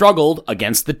really struggled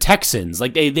against the Texans.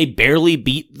 Like they barely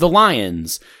beat the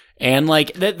Lions. And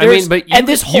like, I mean, but you, and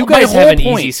this whole, you guys my whole have an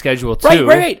point, easy schedule too.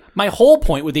 Right. My whole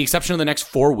point, with the exception of the next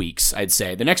 4 weeks, I'd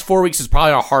say the next 4 weeks is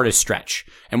probably our hardest stretch,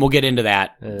 and we'll get into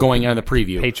that going into the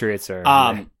preview. Patriots are.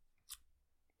 I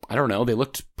don't know. They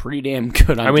looked pretty damn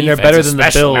good on I mean, they're defense, better than the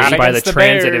especially. Bills not by the against the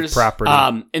transitive Bears.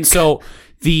 property. And so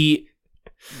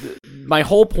my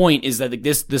whole point is that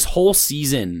this whole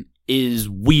season is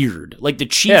weird. Like the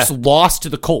Chiefs lost to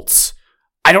the Colts.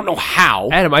 I don't know how.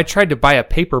 Adam, I tried to buy a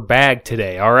paper bag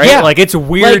today. All right, Yeah. like it's a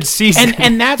weird Like, season,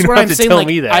 and that's You what don't I'm have to saying. Tell Like,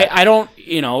 me that. I don't,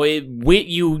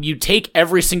 you take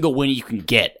every single win you can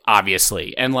get,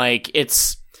 obviously, and like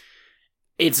it's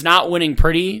it's not winning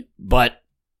pretty, but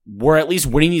we're at least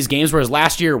winning these games. Whereas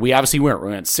last year, we obviously weren't. We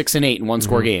went 6-8 in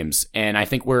one-score games, and I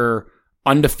think we're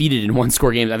undefeated in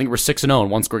one-score games. I think we're 6-0 in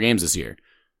one-score games this year.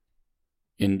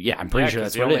 And yeah, I'm pretty sure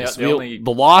that's what it is. The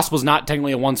loss was not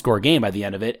technically a one-score game by the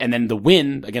end of it, and then the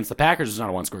win against the Packers was not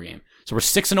a one-score game. So we're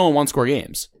 6-0 in one-score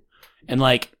games, and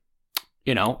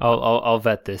I'll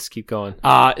vet this. Keep going.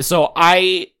 So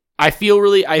I feel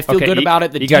good about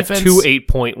it. The defense, got 2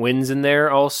 8-point wins in there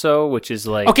also, which is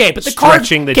like okay, but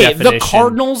stretching the definition. The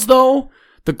Cardinals though.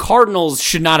 The Cardinals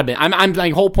should not have been. I'm my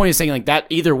whole point is saying like that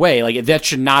either way, like that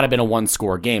should not have been a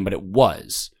one-score game, but it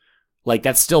was. Like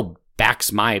that still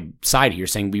backs my side here,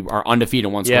 saying we are undefeated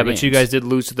in one-score games. Yeah, but you guys did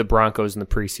lose to the Broncos in the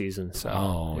preseason,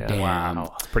 so damn,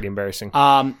 wow, it's pretty embarrassing.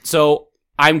 So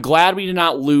I'm glad we did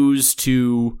not lose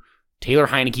to Taylor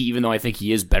Heineke, even though I think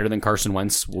he is better than Carson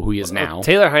Wentz, who he is now.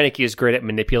 Taylor Heineke is great at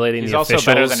manipulating the also officials.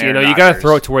 Better than Aaron you got to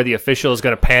throw it to where the official is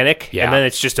going to panic, and then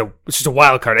it's just a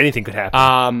wild card. Anything could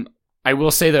happen. I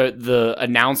will say the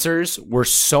announcers were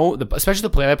especially the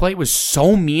play-by-play was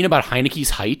so mean about Heineke's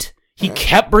height. He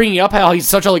kept bringing up how he's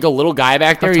such a little guy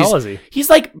back there. How tall is he? He's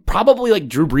like probably like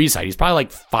Drew Brees' height. He's probably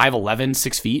like 5'11",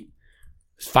 6 feet,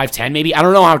 5'10" maybe. I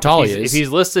don't know how tall he is. If he's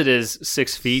listed as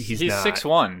 6 feet, he's not.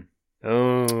 6'1".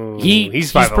 Oh,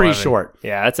 he's pretty short.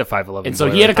 Yeah, that's a 5'11". And so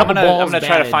he had a couple balls. I'm gonna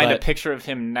try to find a picture of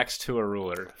him next to a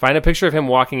ruler. Find a picture of him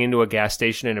walking into a gas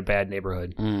station in a bad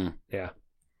neighborhood. Yeah.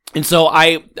 And so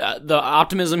the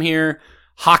optimism here,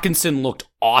 Hawkinson looked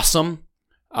awesome.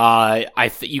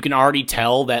 You can already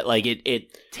tell that like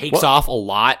it takes off a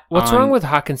lot. What's wrong with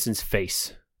Hawkinson's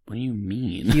face? What do you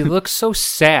mean? He looks so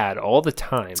sad all the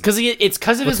time. It's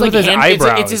because of his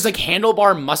eyebrows. It's his like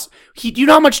handlebar do you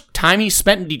know how much time he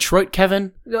spent in Detroit,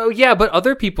 Kevin? No, yeah, but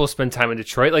other people spend time in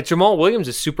Detroit. Like Jamal Williams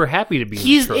is super happy to be in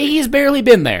Detroit. He's barely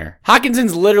been there.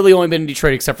 Hawkinson's literally only been in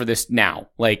Detroit except for this now.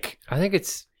 Like I think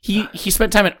it's he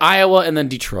spent time in Iowa and then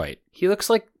Detroit. He looks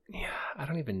like I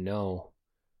don't even know.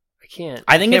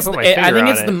 I think it's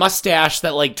the mustache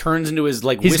that like turns into his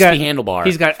like wispy handlebar.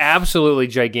 He's got absolutely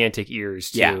gigantic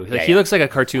ears too. He looks like a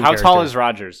cartoon. How tall is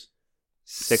Rodgers?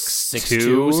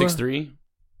 6'2", 6'3".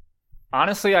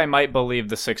 Honestly, I might believe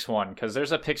the 6'1" because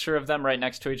there's a picture of them right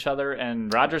next to each other,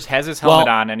 and Rodgers has his helmet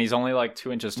on, and he's only like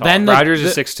 2 inches tall. Then Rodgers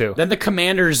is 6'2". Then the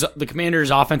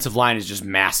Commanders' offensive line is just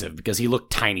massive because he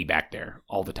looked tiny back there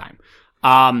all the time.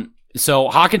 So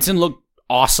Hawkinson looked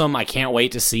awesome. I can't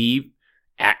wait to see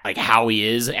like how he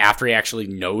is after he actually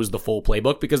knows the full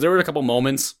playbook, because there were a couple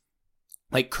moments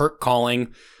like Kirk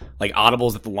calling like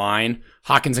audibles at the line.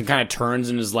 Hawkinson kind of turns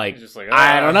and is like,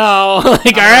 I don't know.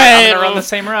 Like, all right, I'm gonna run the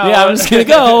same route. Yeah, I'm just gonna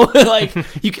go. Like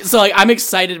I'm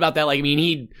excited about that. Like, I mean,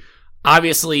 he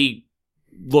obviously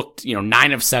looked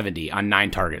 9 of 70 on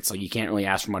 9 targets. Like, you can't really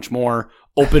ask for much more.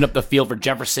 Opened up the field for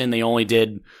Jefferson. They only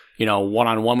did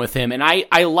one-on-one with him, and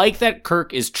I like that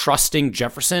Kirk is trusting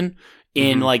Jefferson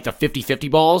in like the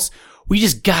 50-50 balls. We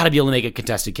just got to be able to make a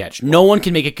contested catch. No one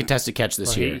can make a contested catch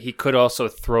this year. He could also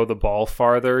throw the ball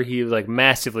farther. He like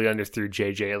massively underthrew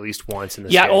JJ at least once in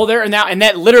this game. And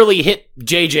that literally hit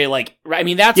JJ. Like, I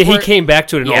mean, that's he came back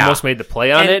to it and almost made the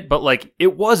play on it, but like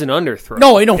it was an underthrow.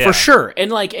 No, for sure.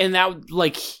 And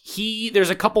there's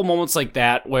a couple moments like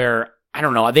that where I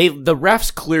don't know. The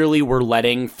refs clearly were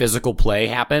letting physical play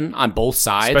happen on both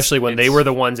sides, especially when they were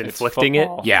the ones inflicting it.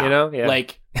 Yeah,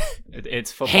 like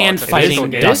it's football. Hand fighting,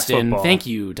 Dustin. Thank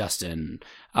you, Dustin.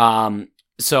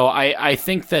 So I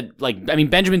think that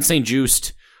Benjamin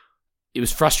St-Juste, it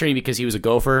was frustrating because he was a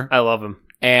Gopher. I love him,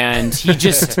 and he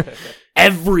just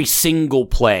every single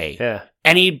play. Yeah,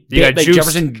 any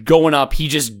Jefferson going up, he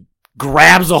just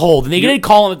grabs a hold, and they did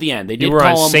call him at the end. They did you were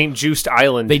call on him St-Juste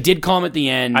Island. They did call him at the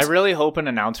end. I really hope an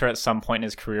announcer at some point in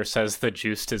his career says the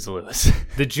juiced is loose.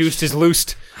 The juiced is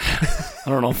loosed. I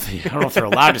don't know if they're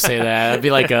allowed to say that. It'd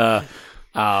be like a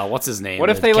what's his name?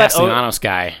 What if they let Castellanos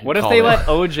guy? What if they let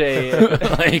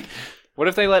OJ? What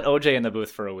if they let OJ in the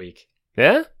booth for a week?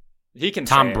 Yeah, he can.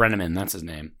 Tom Brenneman, that's his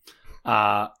name.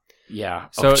 Yeah.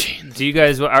 So, do you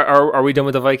guys are we done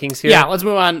with the Vikings here? Yeah. Let's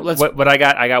move on. What I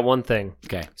got one thing.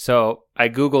 Okay. So I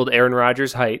googled Aaron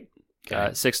Rodgers' height,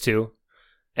 6'2",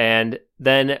 and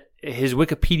then his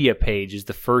Wikipedia page is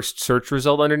the first search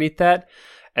result underneath that.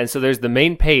 And so there's the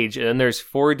main page, and then there's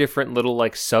 4 different little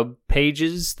like sub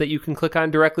pages that you can click on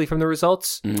directly from the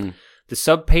results. Mm. The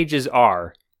sub pages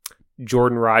are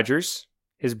Jordan Rodgers,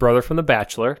 his brother from The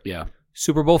Bachelor. Yeah.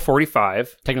 Super Bowl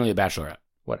 45. Technically a Bachelorette.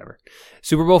 Whatever.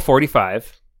 Super Bowl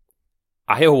 45,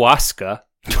 ayahuasca,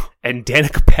 and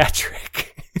Danica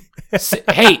Patrick.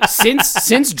 Hey,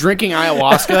 since drinking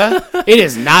ayahuasca, it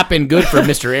has not been good for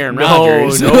Mr. Aaron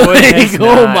Rodgers. No, it has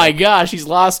Oh not. my gosh, he's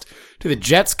lost to the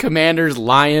Jets, Commanders,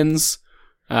 Lions,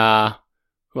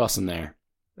 Who else in there?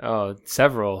 Oh,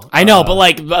 several. I know, but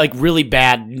like really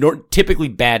bad, typically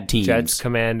bad teams. Jets,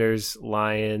 Commanders,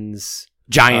 Lions,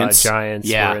 Giants. Giants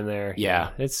Yeah. were in there. Yeah.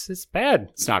 It's bad.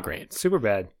 It's not great. Super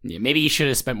bad. Yeah, maybe he should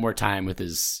have spent more time with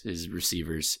his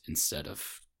receivers instead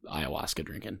of ayahuasca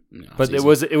drinking. But it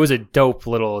was a dope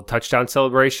little touchdown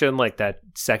celebration, like that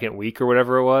second week or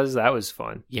whatever it was. That was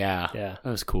fun. Yeah, Yeah. that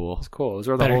was cool. It's cool. Those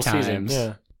were the Better whole times. season.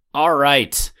 Yeah. All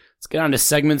right, let's get on to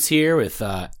segments here with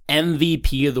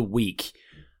MVP of the week.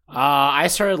 I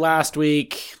started last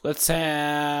week. Let's give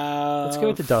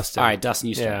it to Dustin. All right, Dustin,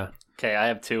 you start. Yeah. Okay, I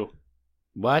have 2.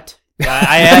 What?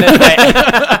 I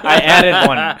added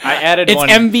one. I added It's one.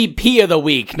 MVP of the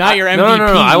week, not your MVP. No.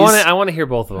 I want to hear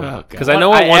both of them Oh, because I know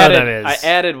what one of them is. I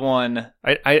added one.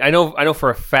 I know for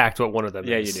a fact what one of them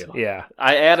Yeah, is. you do. Yeah.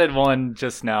 I added one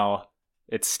just now.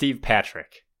 It's Steve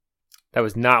Patrick. That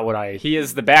was not what I. He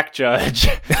is the back judge he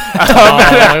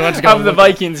wants to go of the look-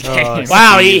 Vikings Oh, game.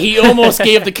 Wow, he almost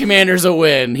gave the Commanders a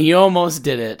win. He almost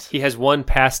did it. He has one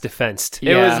pass defensed. It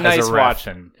Yeah, was as a nice ref.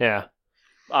 watching. Yeah.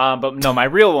 But no, my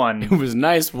real It one. was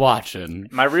nice watching.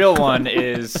 My real one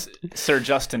is Sir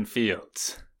Justin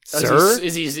Fields. Sir?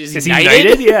 Is he Is he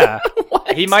knighted? Yeah.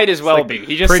 What? He might as well like be.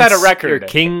 He just Prince set a record. Or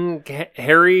King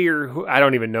Harry or who, I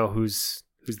don't even know who's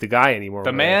the guy anymore.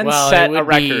 The man. man Well, set it a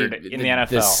would be record in the NFL.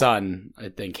 The son, I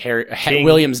think, King-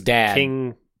 William's dad,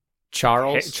 King.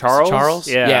 Charles. Charles? Charles.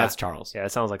 Yeah. It's Charles. Yeah,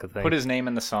 it sounds like a thing. Put his name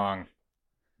in the song.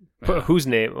 Whose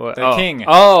name? The King.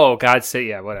 Oh, God say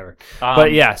yeah, whatever.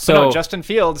 But yeah, so no, Justin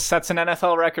Fields sets an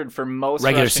NFL record for most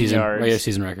Regular rushing season, yards. regular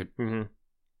season record. Mhm.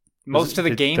 Most of the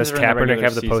games Does are in the Kaepernick regular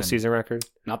have the season. postseason record?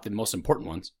 Not the most important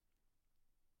ones.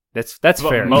 That's But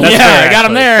fair. most- That's Yeah, fair, I got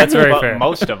him actually. there. That's very But fair.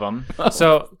 most of them.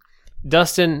 So,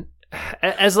 Dustin,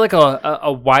 as like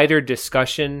a wider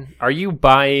discussion, are you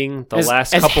buying the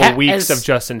last couple weeks of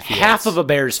Justin Fields? Half of a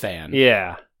Bears fan.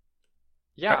 Yeah.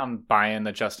 Yeah, I'm buying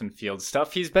the Justin Fields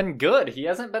stuff. He's been good. He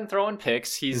hasn't been throwing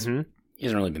picks. He's Mhm. He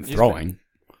hasn't really been throwing.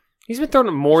 He's been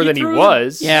throwing more He than he threw-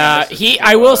 was. Yeah, this is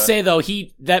I true, will say though,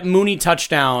 that Mooney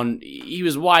touchdown, he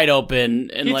was wide open,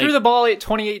 and he like, threw the ball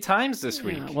 28 times this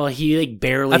week. well, he like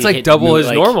barely. That's like hit double Mooney, his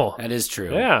like, normal. That is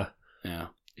true. Yeah. Yeah.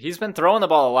 He's been throwing the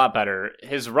ball a lot better.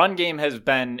 His run game has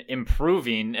been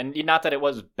improving, and not that it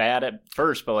was bad at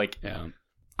first, but like Yeah.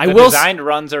 the designed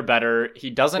runs are better.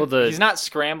 He doesn't. Well, he's not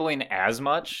scrambling as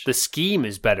much. The scheme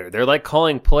is better. They're like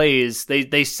calling plays.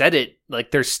 They said it like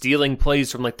they're stealing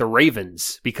plays from like the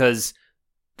Ravens because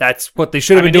that's what they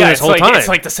should have been doing this whole time. It's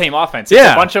like the same offense. Yeah.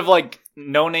 It's a bunch of like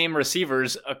no-name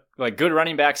receivers, like good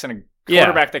running backs, and a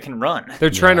quarterback that can run. They're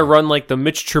trying to run like the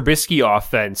Mitch Trubisky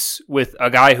offense with a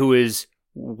guy who is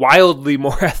wildly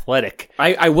more athletic.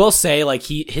 I will say, like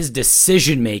his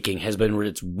decision making has been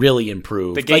it's really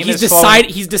improved. The game like, is slowing-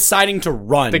 he's deciding to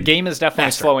run. The game is definitely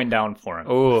Faster. slowing down for him.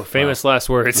 Oh, famous last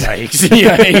words. Yikes!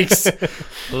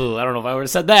 Yikes! Ooh, I don't know if I would have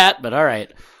said that, but all right.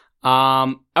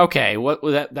 Okay. What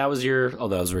was that? That was your. Oh,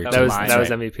 that was your. That was mine.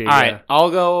 MVP. All right. I'll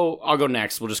go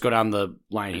next. We'll just go down the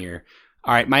line here.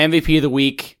 All right. My MVP of the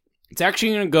week. It's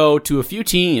actually going to go to a few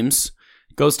teams.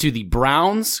 It goes to the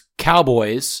Browns,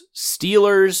 Cowboys,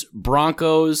 Steelers,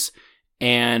 Broncos,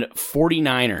 and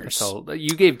 49ers. So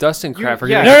you gave Dustin crap for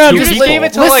Yeah, giving No, two you just just people. gave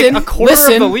it to Listen, like a quarter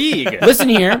listen. of the league. Listen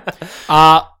here.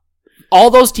 All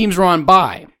those teams were on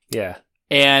bye. Yeah.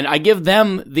 And I give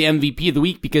them the MVP of the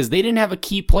week because they didn't have a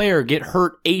key player get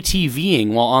hurt ATVing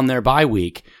while on their bye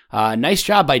week. Nice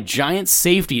job by Giants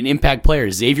safety and impact player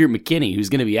Xavier McKinney, who's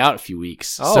going to be out a few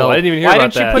weeks. Oh, so I didn't even hear Why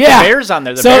about didn't you that. put Yeah. the Bears on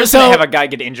there? The So- Bears didn't so- have a guy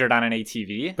get injured on an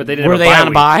ATV. But they didn't were have they on a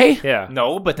week. bye? Yeah.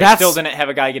 No, but they That's- still didn't have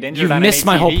a guy get injured You've on an missed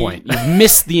my whole ATV. point. You've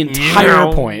missed the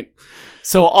entire point.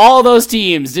 So all those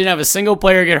teams didn't have a single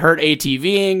player get hurt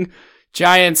ATVing.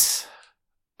 Giants,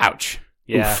 ouch.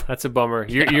 Yeah, Oof. that's a bummer.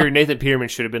 Your Nathan Peterman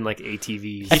should have been like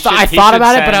ATVs. I He thought should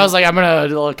about it, but send- I was like, I'm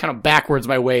gonna kind of backwards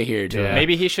my way here to Yeah.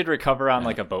 Maybe he should recover on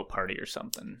like a boat party or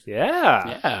something.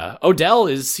 Yeah. Yeah, Odell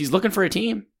he's looking for a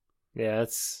team. Yeah,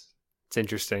 it's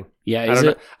interesting. Yeah, I is don't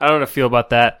know, it? I don't know how to feel about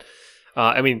that.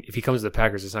 I mean, if he comes to the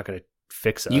Packers, it's not going to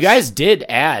fix us. You guys did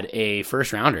add a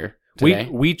first rounder today.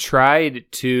 we tried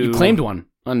to You claimed one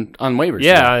on waivers.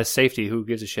 yeah, safety. Who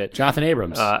gives a shit? Jonathan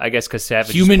Abrams. I guess because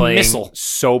Savage Human is playing missile.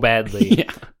 so badly.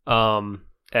 Yeah.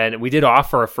 And we did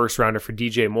offer a first rounder for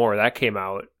DJ Moore. That came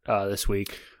out this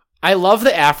week. I love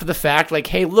the after the fact, like,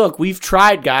 hey, look, we've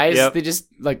tried, guys. Yep. They just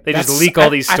just leak all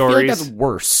these I feel like stories. that's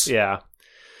worse. Yeah.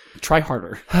 Try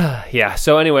harder. Yeah.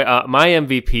 So anyway, my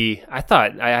MVP, I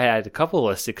thought I had a couple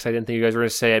listed because I didn't think you guys were going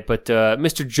to say it, but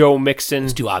Mr. Joe Mixon.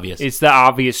 It's too obvious. It's the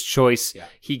obvious choice. Yeah.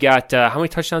 He got how many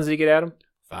touchdowns did he get, Adam?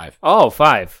 5. Oh,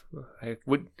 5.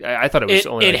 I thought it was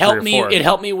only It like helped 3 me. or 4. It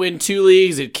helped me win 2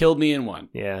 leagues. It killed me in 1.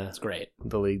 Yeah, It's great.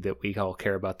 the league that we all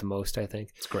care about the most, I think.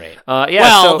 It's great. Yeah.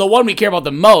 Well, so, the one we care about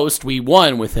the most, we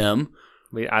won with him.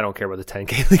 I don't care about the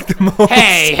 10K league the most.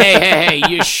 Hey!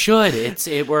 You should.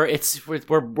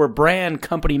 We're brand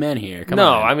company men here. Come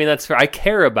on. I mean that's fair. I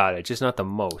care about it, just not the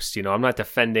most. I'm not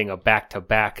defending a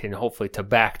back-to-back and hopefully to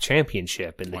back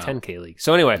championship in the 10K league.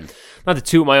 So anyway, not to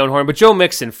toot my own horn, but Joe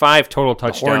Mixon 5 total The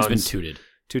touchdowns. horn's been tooted.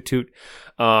 Toot.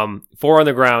 4 on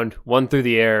the ground, 1 through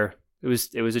the air. It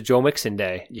was a Joe Mixon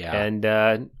day. Yeah.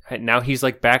 And now he's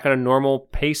like back on a normal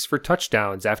pace for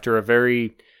touchdowns after a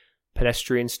very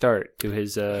pedestrian start to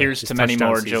his Here's his to many touchdown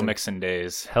more season. Joe Mixon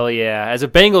days. Hell yeah. As a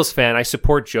Bengals fan, I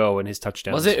support Joe and his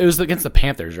touchdowns. Was it? It was against the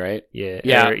Panthers, right? Yeah.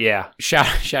 Yeah. Yeah. Shout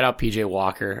out PJ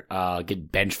Walker. Get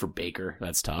benched for Baker.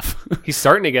 That's tough. He's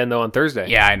starting again though on Thursday.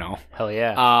 Yeah, I know. Hell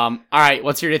yeah. All right.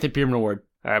 What's your Nathan Peterman award?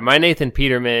 All right, my Nathan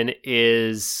Peterman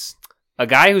is a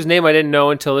guy whose name I didn't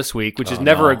know until this week, which is Oh,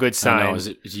 never no. a good sign. I know.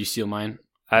 Did you steal mine?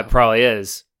 It probably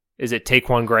is. Is it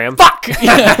Taquan Graham? Fuck!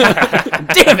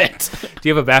 Damn it! Do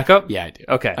you have a backup? Yeah, I do.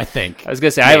 Okay. I think. I was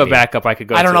gonna say I have a Maybe. backup I could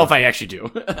go. I don't to. know if I actually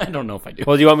do. I don't know if I do.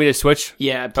 Well, do you want me to switch?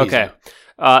 Yeah. Please Okay.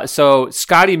 do. So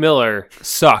Scotty Miller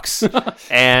sucks,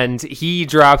 and he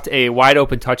dropped a wide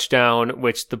open touchdown,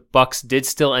 which the Bucks did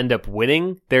still end up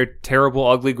winning their terrible,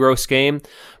 ugly, gross game.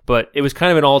 But it was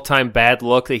kind of an all-time bad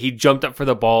look that he jumped up for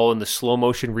the ball and the slow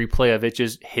motion replay of it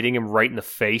just hitting him right in the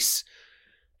face.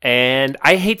 And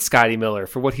I hate Scotty Miller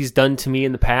for what he's done to me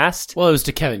in the past. Well, it was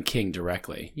to Kevin King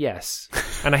directly. Yes.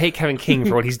 And I hate Kevin King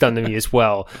for what he's done to me as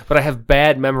well. But I have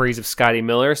bad memories of Scotty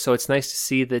Miller, so it's nice to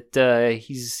see that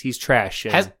he's trash.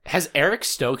 And Has Eric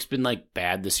Stokes been like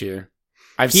bad this year?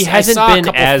 He hasn't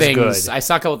been as good. I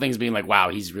saw a couple things being like, "Wow,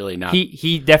 he's really not."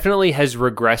 He definitely has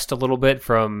regressed a little bit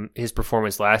from his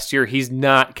performance last year. He's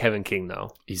not Kevin King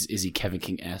though. Is he Kevin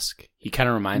King-esque? He kind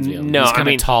of reminds me of him. No, he's kind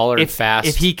of taller and fast.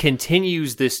 If he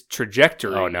continues this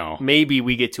trajectory, Oh, no. maybe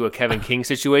we get to a Kevin King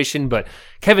situation. But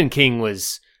Kevin King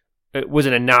was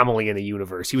an anomaly in the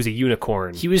universe. He was a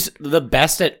unicorn. He was the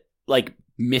best at like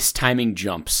mistiming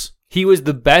jumps. He was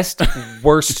the best,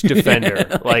 worst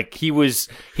defender. Like he was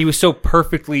so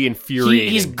perfectly infuriating.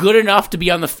 He's good enough to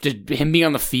be on the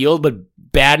field, but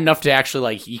bad enough to actually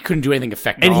like he couldn't do anything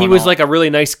effective. and he was like a really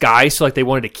nice guy, so like they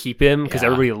wanted to keep him because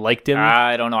Yeah. everybody liked him.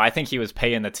 I don't know. I think he was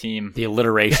paying the team. the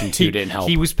alliteration too didn't help.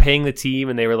 He was paying the team,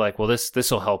 and they were like, "Well, this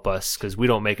will help us because we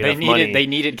don't make They enough money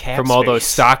needed cap from all those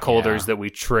space. stockholders Yeah. that we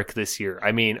trick this year."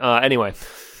 I mean, anyway,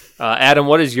 Adam,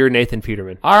 what is your Nathan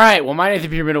Peterman? All right, well, my Nathan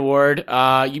Peterman award,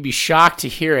 you'd be shocked to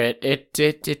hear it.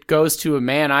 It goes to a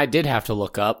man I did have to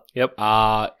look up. Yep.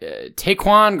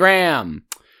 Taquan Graham,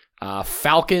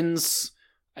 Falcons.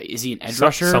 Is he an edge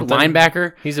rusher, something.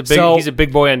 linebacker? He's a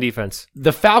big boy on defense.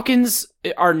 The Falcons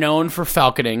are known for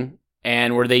falconing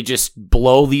and where they just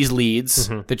blow these leads.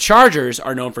 Mhm. The Chargers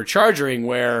are known for charging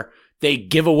where they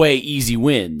give away easy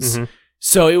wins. Mhm.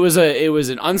 So it was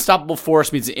an unstoppable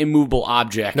force meets an immovable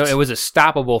object. No, it was a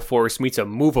stoppable force meets a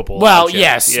movable. Well, object.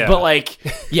 yes, Yeah. but like,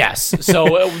 yes.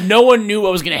 So no one knew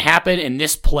what was going to happen, and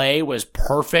this play was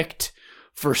perfect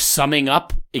for summing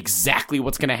up exactly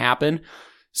what's going to happen.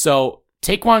 So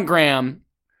Taquan Graham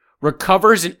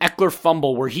recovers an Eckler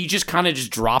fumble where he just kind of just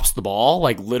drops the ball,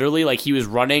 like literally, like he was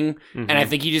running, and I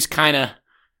think he just kind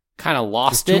of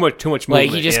lost it. Too much movement. Like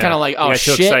he just yeah. kind of like, He oh got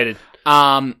too shit. excited.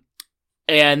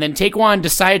 And then Taquan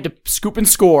decided to scoop and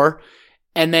score,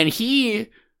 and then he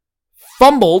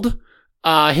fumbled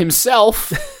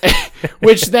himself,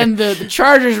 which then the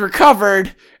Chargers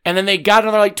recovered, and then they got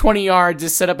another like 20 yards to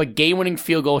set up a game-winning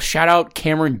field goal. Shout out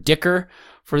Cameron Dicker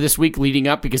for this week leading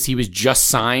up because he was just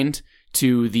signed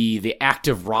to the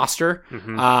active roster.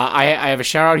 I have a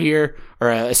shout out here,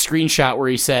 or a screenshot where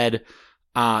he said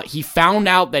he found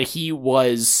out that he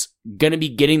was going to be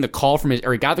getting the call from he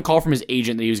got the call from his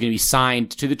agent that he was going to be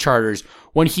signed to the Chargers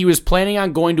when he was planning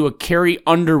on going to a Carrie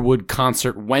Underwood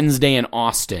concert Wednesday in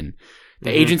Austin.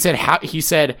 The agent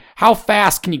said, how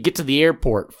fast can you get to the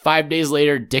airport? 5 days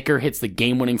later, Dicker hits the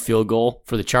game-winning field goal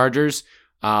for the Chargers.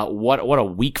 What a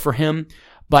week for him.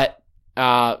 But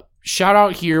shout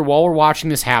out here, while we're watching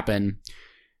this happen,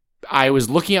 I was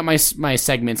looking at my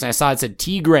segments and I saw it said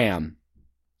T. Graham.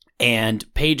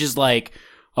 And Paige is like,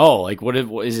 oh, like what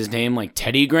is his name? Like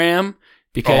Teddy Graham?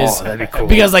 Because, Oh, that'd be cool.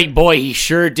 because like, boy, he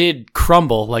sure did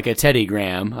crumble like a Teddy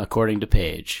Graham, according to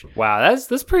Paige. Wow,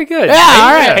 that's pretty good. Yeah,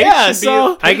 all right. Paige Yeah, should be-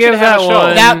 so I Paige give should have that a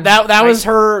show. one. that was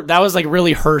her. That was like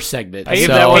really her segment. I give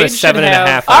So- that one a Paige should 7.5.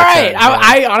 have- all out of right. 10.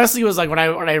 I honestly was like when I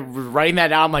was writing that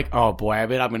down, I'm like, oh boy, I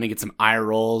bet I'm gonna get some eye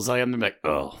rolls. I'm gonna be like,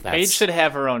 oh, that's Paige should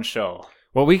have her own show.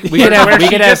 Well, we could have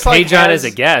just, like, Paige on has-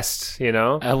 as a guest. You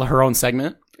know, Her own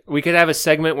segment. we could have a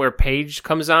segment where Paige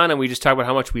comes on and we just talk about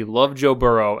how much we love Joe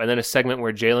Burrow, and then a segment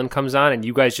where Jalen comes on and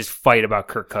you guys just fight about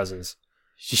Kirk Cousins.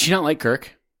 Does she not like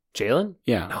Kirk? Jalen?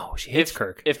 Yeah. No, she hates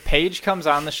Kirk. If Paige comes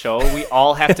on the show, we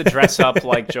all have to dress up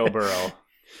like Joe Burrow.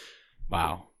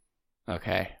 Wow.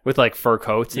 Okay. With like fur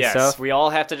coats and Yes, stuff. we all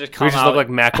have to just come We just out. look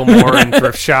like Macklemore in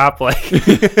thrift shop. Like,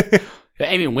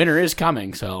 I mean, winter is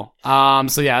coming, so yeah,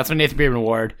 that's my Nathan Peterman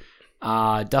Award.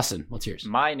 Dustin, what's yours?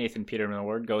 My Nathan Peterman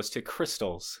Award goes to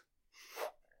Crystals.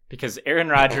 Because Aaron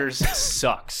Rodgers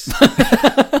sucks.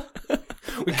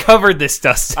 we covered this,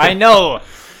 Dustin. I know.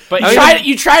 But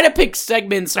You try to pick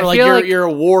segments or I like feel your, like- your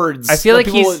awards. I feel for like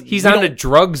people- he's we on to don't-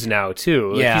 drugs now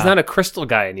too. Like, Yeah. he's not a crystal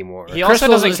guy anymore. he also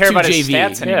Crystals doesn't is care too about his JV.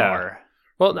 stats Yeah. anymore.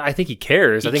 Well, I think he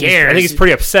cares. I think cares. he's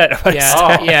pretty upset about his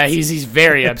Yeah, stats. yeah, he's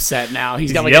very upset now.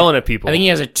 He's got like yelling at people. I think he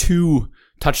has a 2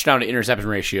 touchdown to interception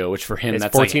ratio, which for him it's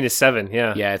that's 14 like, to 7.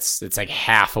 Yeah. yeah, it's like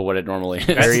half of what it normally is.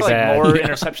 That's Very like bad. more Yeah.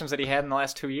 interceptions that he had in the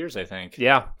last 2 years, I think.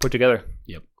 Yeah, put together.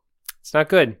 Yep. It's not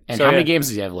good. And So, how yeah, many games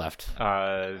does he have left?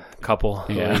 couple.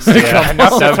 Yeah. At least. Yeah. Enough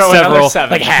to throw another Several.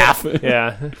 7. Like half.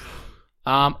 Yeah.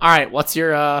 All right, what's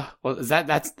your well, is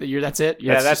that's it?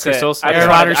 Yeah, that's Crystals. it. Aaron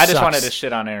Rodgers I just sucks. wanted to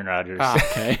shit on Aaron Rodgers.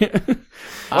 Okay.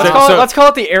 Let's call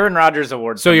it the Aaron Rodgers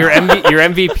Award. So for your now. your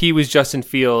MVP was Justin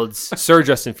Fields, Sir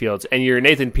Justin Fields, and your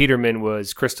Nathan Peterman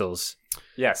was Crystals.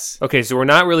 Yes. Okay, so we're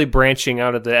not really branching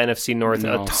out of the NFC North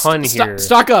No. a ton here.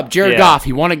 Stock up, Jared Yeah. Goff.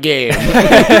 He won a game.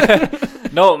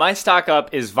 No, my stock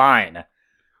up is Vine.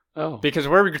 Oh. Because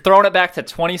we're throwing it back to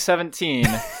 2017.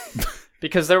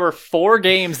 Because there were 4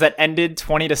 games that ended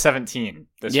 20-17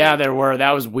 this Yeah, week. there were.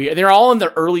 That was weird. They're all in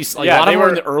the early. Like, Yeah, a lot they of them were were-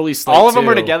 in the early slate. All of them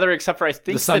were too. together except for I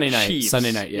think The Sunday night. Chiefs.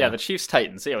 Sunday night, yeah. the Chiefs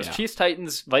Titans. Yeah, it was Yeah. Chiefs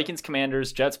Titans, Vikings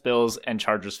Commanders, Jets Bills, and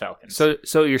Chargers Falcons.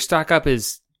 So your stock up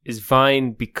is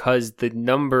Vine because the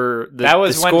number that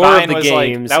was the when score Vine of the was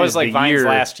games like is Vine's the year.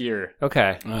 last year.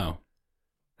 Okay, Oh.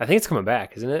 I think it's coming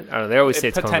back, isn't it? I don't know. They always say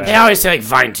it's coming Potentially. They back. always say like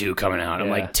Vine 2 coming out. I'm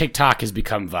Yeah. like TikTok has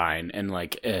become Vine, and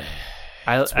like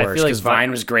I it's feel worse like because Vine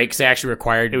was great because it actually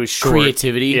required It was short.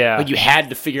 creativity. Yeah. like you had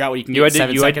to figure out what you can you get had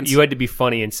in 7 to seconds. you had to be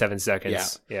funny in 7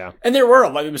 seconds. Yeah. and there were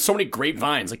like there was so many great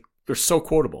vines. Like they're so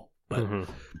quotable. But Mhm.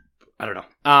 I don't know.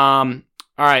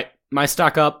 All right, my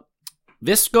stock up.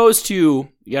 This goes to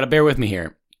you got to bear with me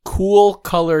here. Cool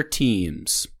color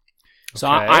teams. So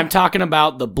Okay. I'm talking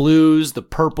about the blues, the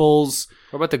purples,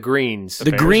 What about the greens?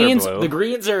 the Bears are greens. blue. The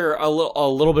greens are a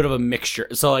little bit of a mixture.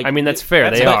 So like I mean, that's fair.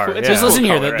 That's They like- are. it's yeah. just listen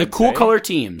here. color, The I'd cool say. color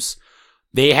teams,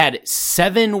 they had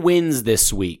 7 wins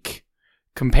this week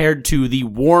compared to the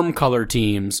warm color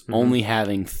teams only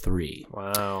having 3.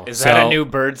 Wow. Is that So- a new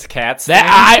birds cats?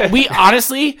 We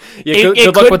honestly, Yeah, it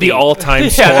good luck could with be. the all-time Yeah,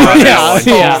 score on yeah, that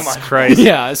one. yeah. Jesus Christ.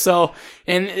 Yeah, so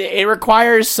and it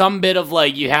requires some bit of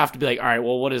like you have to be like, all right,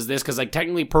 well, what is this? Because like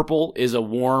technically, purple is a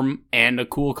warm and a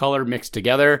cool color mixed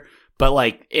together, but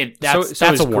like that's so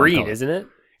that's is a warm green, color. isn't it?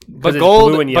 But 'Cause it's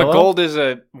gold, blue and yellow? but gold is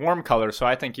a warm color, so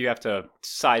I think you have to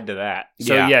side to that.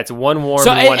 So Yeah. yeah, it's one warm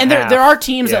So and one and half. there are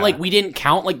teams Yeah. that like we didn't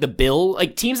count, like the Bill,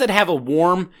 like teams that have a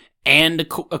warm and a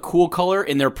cool color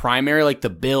in their primary, like the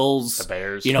Bills, The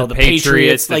Bears. you know, The the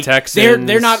Patriots, the like Texans.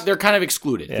 they're kind of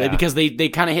excluded Yeah. because they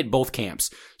kind of hit both camps.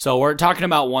 So we're talking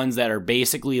about ones that are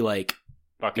basically like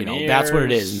Buccaneers, that's what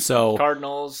it is. And so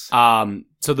Cardinals.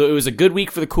 it was a good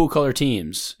week for the cool color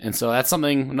teams, and so that's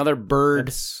something another bird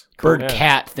That's cool, yeah.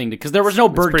 cat thing because there was no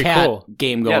bird pretty cat cool.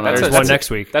 game Yeah, going that's on. There's a- one next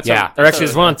week. That's Yeah. Or actually,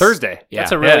 there's one on Thursday. Yeah.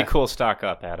 That's a really Yeah. cool stock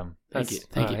up, Adam. Thank you,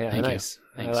 That's- thank you, yeah, thank nice.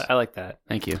 you. Thanks. I like that.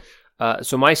 Thank you.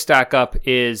 So my stock up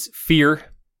is fear,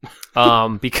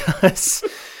 because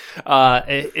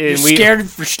You're scared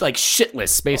for like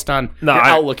shitless based on your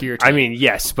outlook of your team. I mean,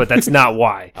 yes, but that's not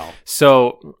why. Oh.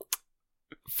 So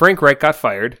Frank Reich got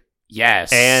fired,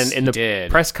 yes, and in he the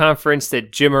did. press conference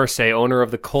that Jim Irsay, owner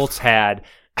of the Colts, had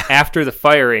after the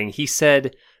firing, he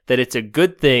said that it's a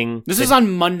good thing This that, was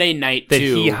on Monday night that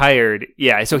too. he hired.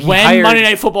 Yeah, so he when hired, Monday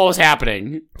Night Football was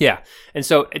happening. Yeah. And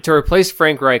so to replace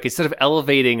Frank Reich, instead of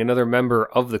elevating another member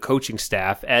of the coaching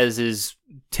staff, as is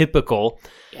typical,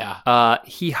 Yeah,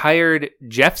 he hired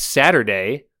Jeff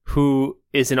Saturday, who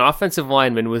is an offensive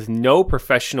lineman with no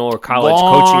professional or college coaching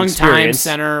long time experience.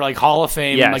 center, like Hall of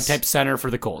Fame, Yes. like type center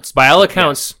for the Colts. By all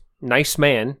accounts, nice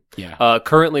man. Yeah,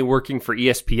 Currently working for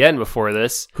ESPN before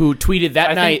this. who tweeted that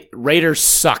I night? Raiders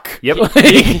suck. Yep.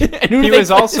 He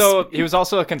was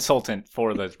also a consultant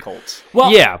for the Colts.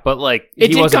 well. Yeah, but like It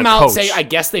he did wasn't come a out coach. say, I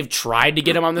guess they've tried to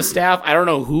get him on the staff. I don't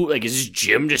know who. Like, is this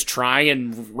Jim just trying?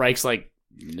 And Reich's like,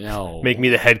 no. Make me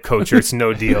the head coach or it's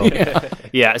no deal.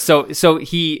 Yeah, so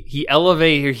he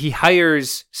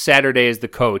hires Saturday as the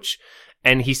coach,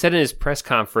 And he said in his press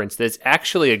conference that it's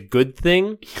actually a good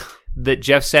thing that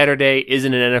Jeff Saturday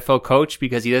isn't an NFL coach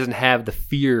because he doesn't have the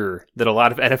fear that a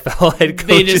lot of NFL head coaches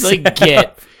They just have.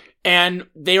 get. And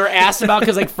they were asked about,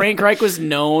 because Frank Reich was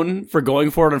known for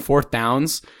going for it on fourth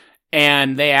downs.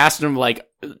 And they asked him,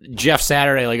 Jeff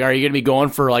Saturday, are you going to be going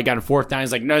for, on fourth down?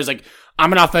 He's like, no, he's like,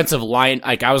 I'm an offensive line.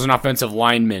 I was an offensive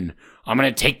lineman. I'm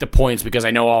going to take the points because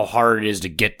I know how hard it is to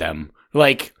get them.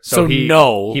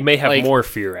 He may have more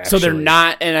fear, actually. So they're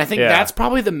not, and I think that's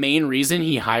probably the main reason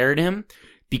he hired him,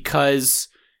 because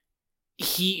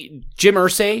Jim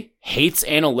Irsay hates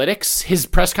analytics. His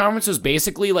press conference was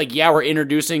basically we're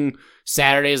introducing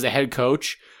Saturday as the head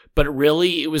coach, but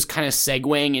really it was kind of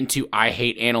segueing into I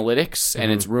hate analytics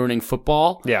and it's ruining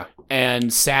football. Yeah.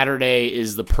 And Saturday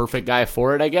is the perfect guy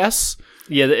for it, I guess.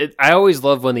 Yeah, I always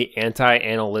love when the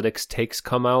anti-analytics takes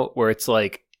come out, where it's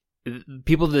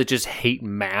people that just hate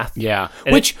math. Yeah.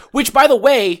 Which, by the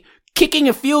way, kicking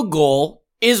a field goal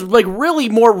is really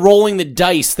more rolling the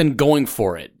dice than going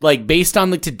for it. Based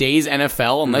on today's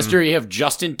NFL, unless you have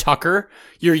Justin Tucker,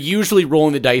 you're usually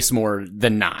rolling the dice more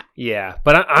than not. Yeah,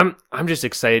 but I'm just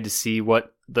excited to see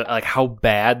what how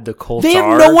bad the Colts are. They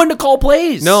have no one to call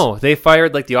plays. No, they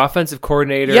fired the offensive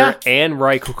coordinator and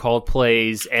Reich, who called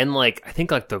plays, and I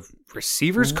think the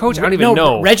receivers coach. I don't even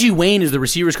know. Reggie Wayne is the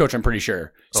receivers coach, I'm pretty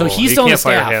sure. So he's you still on the can't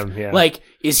staff. fire him, yeah.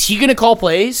 Is he going to call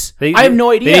plays? I have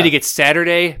no idea. They need to get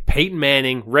Saturday, Peyton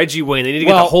Manning, Reggie Wayne. They need to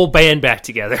get the whole band back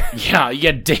together. Yeah, you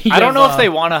I don't know if they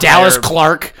want to Dallas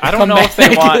Clark. I don't know if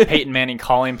they want Peyton Manning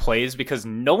calling plays, because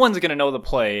no one's going to know the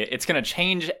play. It's going to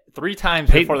change 3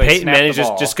 times before they Peyton snap Manning's the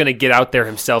ball. just going to get out there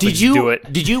himself and do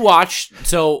it. Did you watch?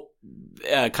 So,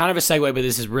 kind of a segue, but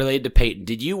this is related to Peyton.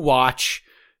 Did you watch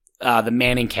the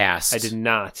Manning cast? I did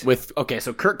not.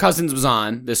 So Kirk Cousins was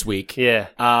on this week. Yeah.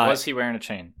 Was he wearing a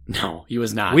chain? No, he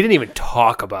was not. We didn't even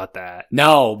talk about that.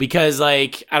 No, because I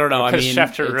don't know. Because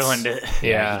Schefter ruined it.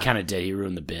 Yeah, he kind of did. He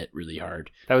ruined the bit really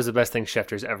hard. That was the best thing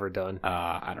Schefter's ever done.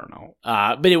 I don't know.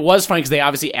 But it was funny because they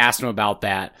obviously asked him about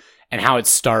that and how it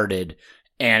started,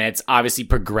 and it's obviously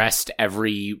progressed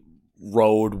every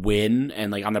road win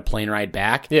and on the plane ride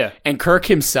back. Yeah. And Kirk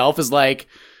himself is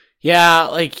yeah,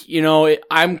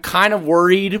 I'm kind of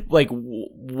worried,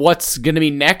 what's going to be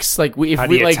next? If we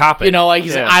top it?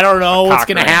 He's I don't know what's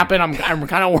going to happen. I'm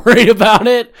kind of worried about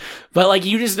it. But,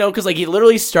 you just know, because, he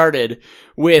literally started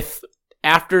with,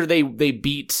 after they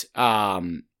beat,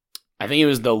 I think it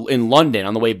was in London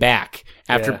on the way back,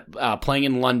 after playing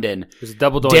in London. It was a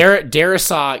double doink.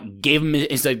 Darisaw gave him,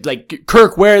 he's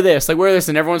Kirk, wear this, wear this,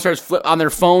 and everyone starts on their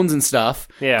phones and stuff,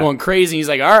 going crazy. He's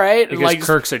all right. Because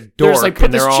Kirk's a dork,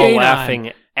 and they're all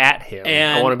laughing at him.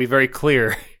 And I want to be very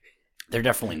clear. They're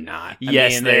definitely not.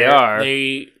 Yes, they are.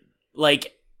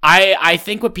 I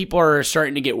think what people are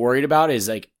starting to get worried about is,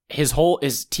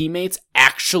 his teammates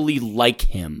actually like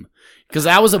him. Because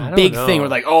that was a big thing.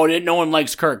 We're no one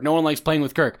likes Kirk. No one likes playing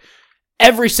with Kirk.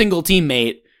 Every single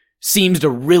teammate seems to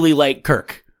really like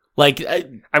Kirk.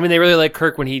 They really like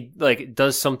Kirk when he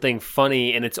does something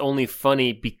funny, and it's only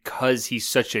funny because he's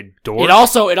such a dork. It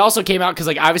also came out because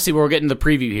obviously we're getting the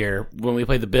preview here when we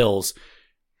play the Bills.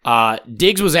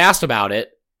 Diggs was asked about it,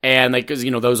 and because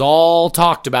those all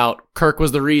talked about Kirk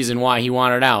was the reason why he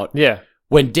wanted out. Yeah.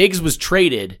 When Diggs was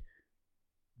traded,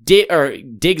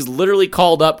 Diggs literally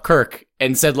called up Kirk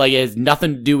and said it has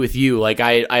nothing to do with you.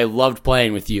 I loved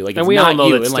playing with you. And we all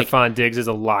know that Stephon Diggs is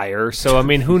a liar. So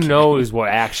who knows what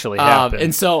actually happened?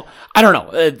 And so I don't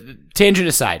know. Tangent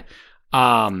aside,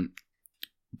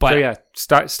 but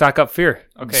stock up fear.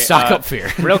 Okay, stock up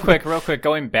fear. real quick.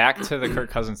 Going back to the Kirk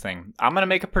Cousins thing, I'm gonna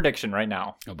make a prediction right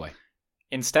now. Oh boy!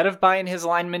 Instead of buying his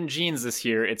lineman jeans this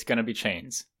year, it's gonna be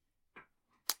chains.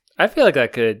 I feel like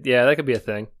that could be a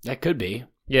thing. That could be.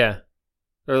 Yeah.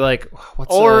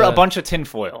 Or a bunch of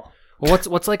tinfoil. Well,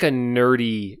 what's a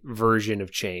nerdy version of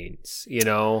chains?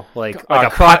 A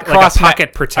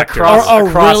pocket protector.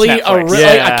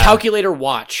 A calculator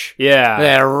watch.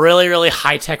 Yeah. A really, really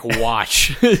high-tech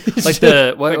watch.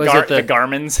 the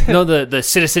Garmin's? No, the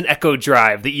Citizen Echo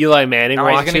Drive, the Eli Manning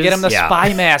watches. He's going to get him the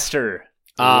Spy Master.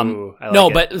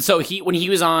 But so when he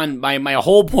was on, my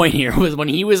whole point here was when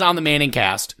he was on the Manning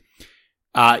cast,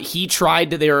 he tried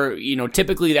to,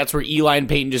 typically that's where Eli and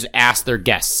Peyton just ask their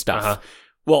guests stuff. Uh-huh.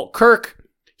 Well, Kirk,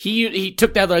 he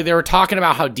took that, they were talking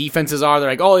about how defenses are.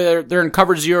 They're they're in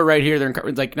coverage 0 right here. They're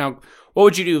in now, what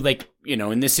would you do?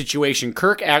 In this situation,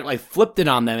 Kirk flipped it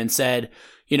on them and said,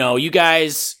 you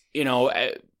guys,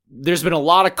 there's been a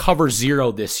lot of cover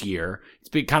 0 this year. It's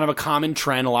been kind of a common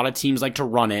trend. A lot of teams like to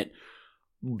run it.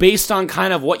 Based on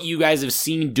kind of what you guys have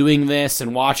seen doing this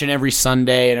and watching every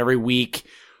Sunday and every week,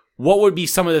 what would be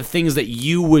some of the things that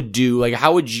you would do? Like,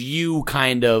 how would you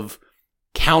kind of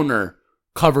counter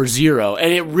Cover Zero?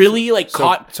 And it really like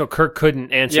caught. So Kirk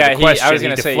couldn't answer the question. I was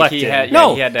going to say deflected. he had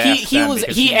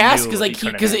to he asked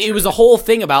because it was a whole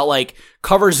thing about like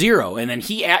Cover Zero, and then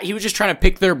he was just trying to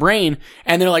pick their brain,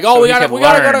 and they're like, oh, we gotta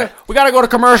go to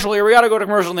commercial here,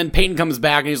 and then Peyton comes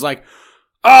back and he's like,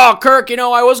 oh, Kirk,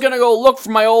 I was gonna go look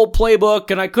for my old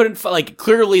playbook and I couldn't like.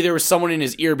 Clearly there was someone in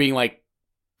his ear being like,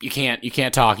 you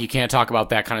can't talk about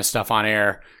that kind of stuff on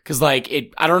air, because like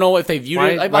I don't know if they viewed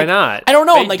it. Why not? I don't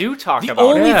know. They do talk the about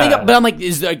only it. thing, but I'm like,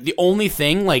 is like the only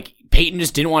thing like Peyton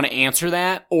just didn't want to answer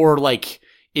that, or like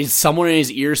is someone in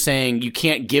his ear saying you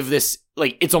can't give this?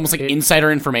 Like it's almost like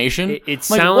insider information. It like,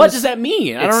 sounds. what does that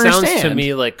mean? I don't understand. It sounds to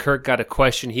me like Kirk got a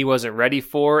question he wasn't ready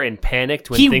for and panicked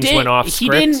when things went off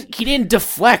script. He didn't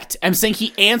deflect. I'm saying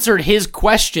he answered his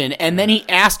question and then he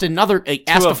asked another.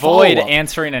 To avoid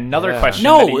answering another question.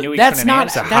 No, that he knew he that's not.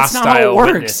 answer. That's not how it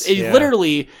works. Witness.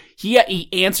 Literally.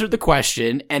 He answered the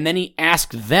question and then he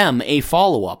asked them a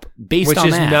follow up based on that.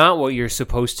 Which is not what you're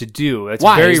supposed to do. That's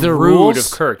Why? very Is there rude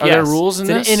rules? of Kirk. Are there rules in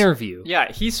it's this? an interview.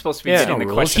 Yeah, he's supposed to be getting the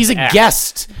questions. He's a asked.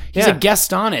 guest. He's Yeah. a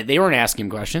guest on it. They weren't asking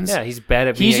him questions. Yeah, he's bad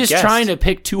at being He's a just guest. trying to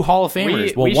pick two Hall of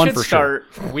Famers. One for sure.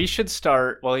 We should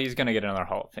start. Well, he's going to get another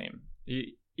Hall of Fame.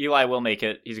 Eli will make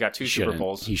it. He's got two Super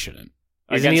Bowls. He shouldn't.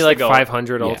 Isn't he like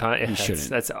 500 all time? He shouldn't.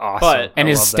 That's awesome. But- And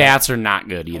I his love that. stats are not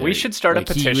good either. We should start a He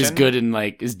was petition. good in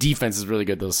like his defense is really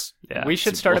good. We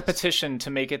should start a Bowls. petition to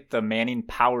make it the Manning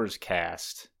Powers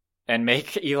cast and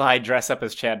make Eli dress up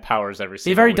as Chad Powers every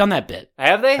single They've already week. done that bit.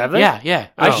 Have they? Have they? Yeah.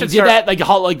 I He should did start- that like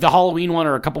the Halloween one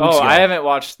or a couple weeks ago. I haven't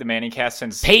watched the Manning cast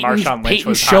since Marshawn Lynch Peyton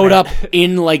was showed on up it.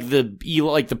 in like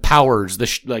the Powers. What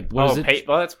is it?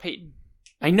 Well, that's Peyton.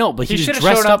 I know, but he was should've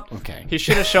dressed shown up. up- Okay. He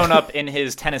should have shown up in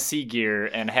his Tennessee gear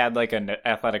and had like an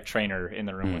athletic trainer in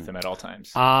the room with him at all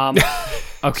times.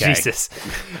 Okay. Jesus.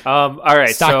 All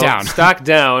right. Stock down. Stock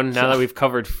down. Now that we've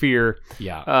covered fear.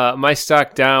 Yeah. My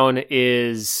stock down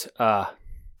is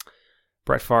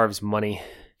Brett Favre's money.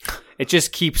 It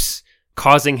just keeps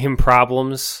causing him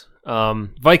problems.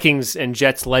 Vikings and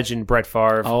Jets legend Brett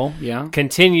Favre Oh, yeah.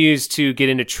 continues to get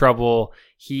into trouble.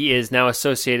 He is now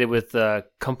associated with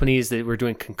companies that were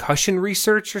doing concussion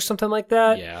research or something like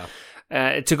that.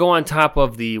 Yeah. To go on top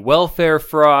of the welfare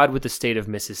fraud with the state of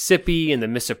Mississippi and the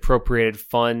misappropriated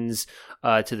funds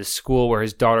to the school where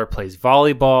his daughter plays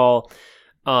volleyball.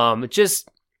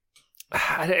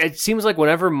 It seems like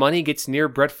whenever money gets near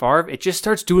Brett Favre, it just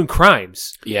starts doing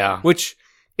crimes, Yeah. which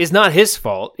is not his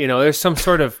fault. There's some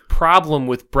sort of problem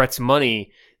with Brett's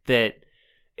money that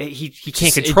he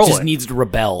can't control. It just needs to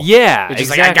rebel. Yeah, It's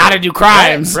just exactly. like, I gotta do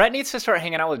crimes. Brett needs to start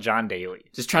hanging out with John Daly.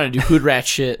 Just trying to do hood rat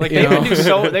shit. Like you they know?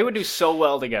 would do so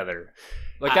well together.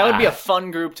 Like that would be a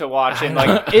fun group to watch. And like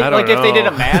I don't if they did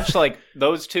a know. match like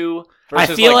those two I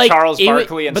versus feel like Charles it would-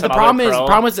 Barkley and but some the problem other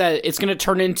is pro. that it's going to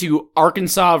turn into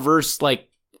Arkansas versus like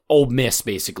Ole Miss,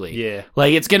 basically. Yeah.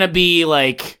 Like it's going to be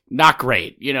like not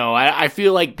great. I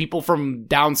feel like people from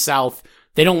down south,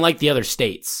 they don't like the other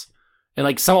states, and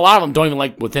like a lot of them don't even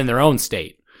like within their own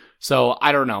state. So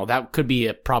I don't know. That could be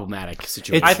a problematic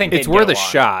situation. I think it's they'd worth get a along.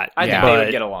 shot. I think Yeah. they but,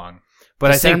 would get along.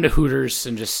 but I send think them to Hooters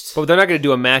and just. But they're not going to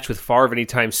do a match with Favre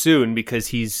anytime soon because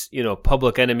he's,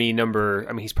 public enemy number.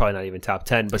 I mean, he's probably not even top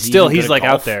 10, but Is he still, even he's good like at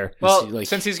out golf? there. Well, Like,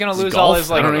 since he's going is to he lose golf? all his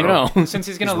I don't even know. since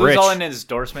he's going to He's lose all rich. in his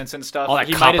endorsements and stuff, All that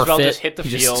he might as copper well fit. just hit the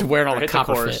He's just field, wearing all or the hit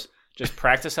copper the course, fit. just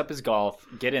practice up his golf,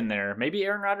 get in there. Maybe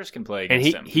Aaron Rodgers can play And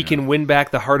against him. he can win back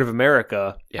the heart of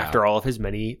America Yeah. after all of his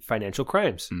many financial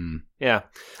crimes. Mm. Yeah.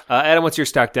 Adam, what's your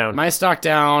stock down? My stock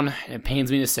down. It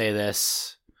pains me to say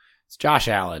this. It's Josh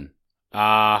Allen.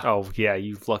 Oh, yeah,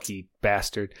 you lucky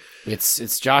bastard.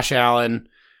 It's Josh Allen.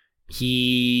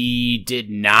 He did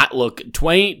not look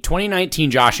 2019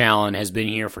 Josh Allen has been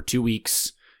here for 2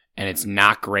 weeks and it's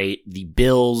not great. The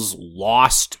Bills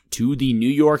lost to the New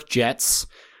York Jets.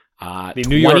 The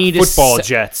New York football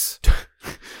Jets.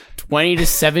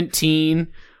 20-17.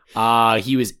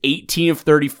 He was 18 of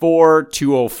 34,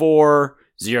 204,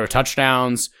 0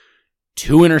 touchdowns.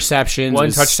 2 interceptions. One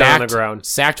was touchdown on the ground.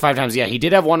 Sacked 5 times. Yeah, he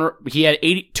did have one. He had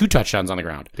 2 touchdowns on the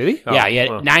ground. Did he? Yeah, he had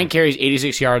Oh. 9 carries,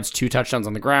 86 yards, 2 touchdowns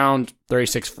on the ground.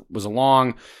 36 was a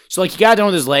long. So, like, he got done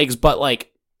with his legs, but,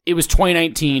 like, it was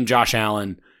 2019 Josh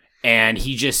Allen, and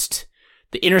he just...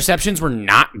 The interceptions were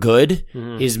not good.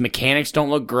 Mhm. His mechanics don't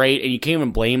look great, and you can't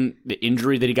even blame the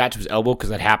injury that he got to his elbow because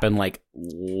that happened like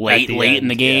late in the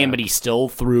end, game. yeah. But he still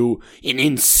threw an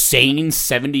insane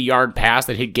 70-yard pass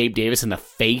that hit Gabe Davis in the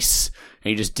face, and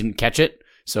he just didn't catch it.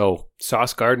 So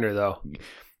Sauce Gardner, though.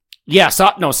 yeah,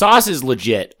 Sauce is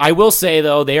legit. I will say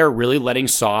though, they are really letting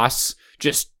Sauce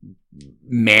just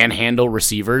manhandle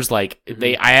receivers. Like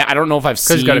I don't know if I've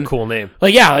seen. Because he's got a cool name.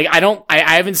 Like yeah, like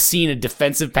I haven't seen a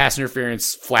defensive pass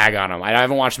interference flag on him. I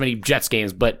haven't watched many Jets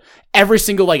games, but every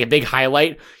single like a big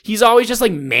highlight, he's always just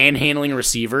like manhandling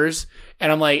receivers,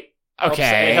 and I'm like,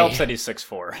 okay, It helps that he's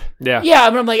 6'4". Yeah. Yeah,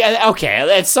 but I'm like,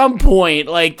 okay, at some point,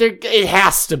 like it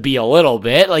has to be a little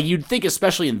bit. Like you'd think,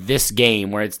 especially in this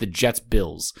game where it's the Jets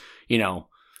Bills, you know.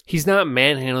 He's not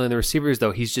manhandling the receivers,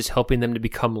 though. He's just helping them to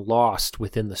become lost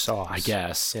within the sauce. I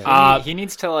guess. Yeah. He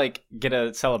needs to like get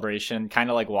a celebration, kind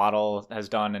of like Waddle has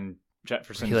done and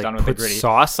Jefferson's He like done with the puts gritty.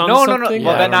 sauce on No. something?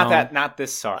 Well, Yeah, then I don't know. not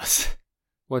this sauce.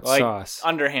 What Like sauce?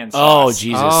 underhand Oh sauce.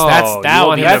 Jesus, Oh, that you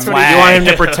would be want a him to- flag. You want him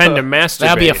to pretend to masturbate.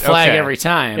 That'd be a flag Okay. every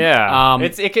time. Yeah.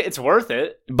 It's worth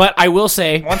it. But I will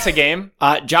say, Once a game.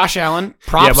 Josh Allen,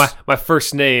 props. Yeah, my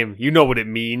first name. You know what it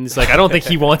means. Like, I don't think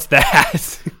he wants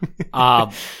that.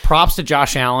 Props to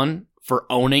Josh Allen for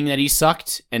owning that he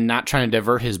sucked and not trying to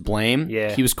divert his blame.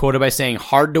 Yeah. He was quoted by saying,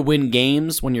 "Hard to win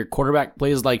games when your quarterback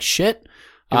plays like shit."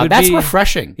 would That's be-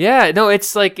 refreshing. Yeah, no,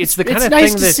 it's like it's the kind It's of nice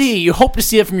thing to that see. You hope to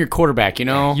see it from your quarterback, you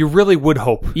know? you really would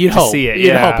hope You'd to hope. see it. You'd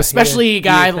yeah. hope. Especially a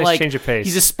guy nice like change of pace.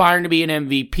 he's aspiring to be an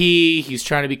MVP. He's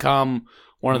trying to become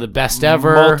one of the best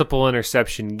ever. Multiple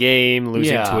interception game,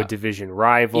 losing Yeah. to a division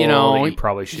rival You know, that you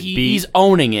probably should beat. He's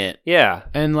owning it. Yeah.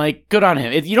 And like, good on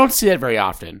him. You don't see that very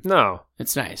often. No.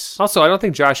 It's nice. Also, I don't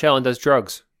think Josh Allen does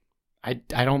drugs. I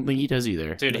don't think he does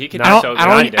either. Dude, he could I don't, so I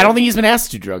don't, good. I don't think he's been asked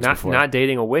to do drugs Not before. not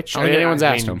dating a witch. I don't think anyone's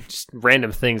asked him. Just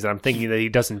random things that I'm thinking that he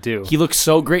doesn't do. He looks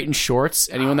so great in shorts.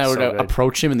 Anyone that would So good.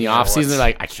 approach him in the offseason, they're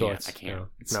like, I can't. Shorts. I can't.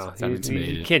 No, I'm you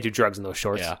intimidated. can't do drugs in those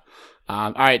shorts. Yeah.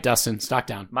 All right, Dustin, stock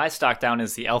down. My stock down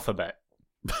is the alphabet.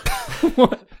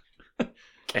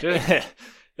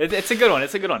 It's a good one.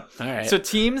 It's a good one. All right. So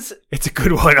teams, It's a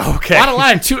good one. Okay. A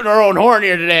lot of tooting our own horn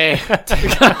here today.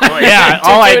 yeah,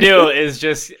 all I do is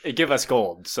just give us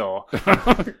gold. So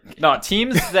no,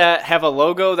 teams that have a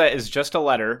logo that is just a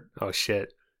letter Oh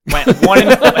shit. went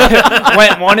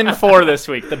 1-4 this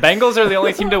week. The Bengals are the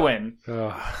only team to win.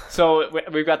 Oh. So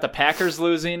we've got the Packers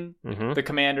losing, Mhm. the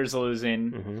Commanders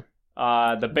losing,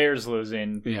 Mhm. the Bears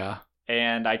losing, Yeah.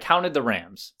 and I counted the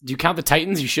Rams. Do you count the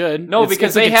Titans? You should. No, It's-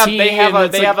 because it's like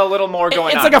they have a little more going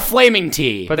it's on. like a flaming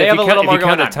T. But But they if have you a count, little if more you count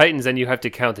going the on. Titans, then you have to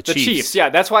count the The Chiefs. Chiefs. Yeah,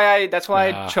 that's why I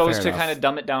Yeah, chose fair to enough. kind of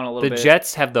dumb it down a little The bit.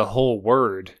 Jets have the whole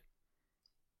word.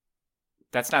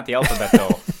 That's not the alphabet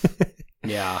though.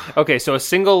 Yeah. Okay, so a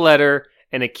single letter,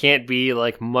 and it can't be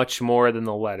like much more than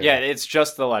the letter. Yeah, it's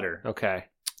just the letter. Okay.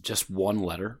 Just one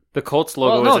letter. The Colts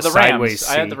logo Well, no, is a the Rams. sideways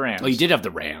C. I had the Rams. Oh, you did have the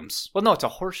Rams. Well, no, it's a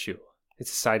horseshoe.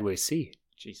 It's a sideways C.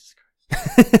 Jesus Christ.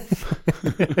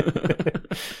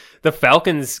 The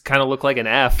Falcons kind of look like an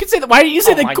F. You could say that. Why do you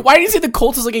say Oh my- Why do you say the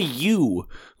Colts is like a U?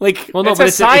 Like, Well, no, It's but a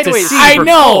it's a sideways C I for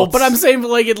know, Colts. but I'm saying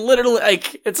like it literally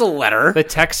like it's a letter. The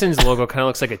Texans logo kind of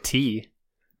looks like a T.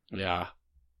 Yeah.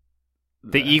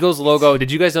 The Eagles logo.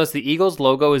 Did you guys notice the Eagles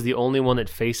logo is the only one that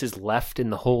faces left in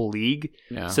the whole league,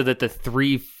 Yeah. so that the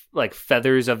three like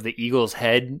feathers of the Eagle's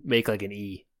head make like an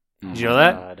E. Mm-hmm. Did you know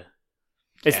that? God.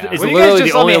 It's, Yeah. it's Will you guys literally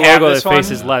just the let me only have logo this that one?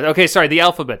 faces left. Okay, sorry. The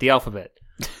alphabet.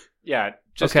 Yeah,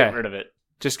 just Okay. get rid of it.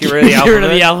 Just get rid of the Get alphabet. rid of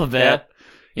the alphabet.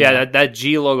 Yeah, that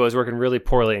G logo is working really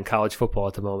poorly in college football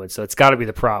at the moment, so it's got to be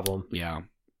the problem. Yeah.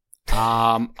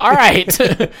 All right.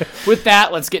 With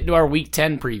that, let's get into our Week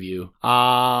 10 preview.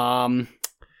 I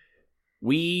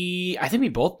think we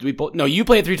both. No, you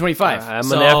played 325. I'm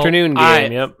So, an afternoon game. all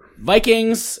right. Yep.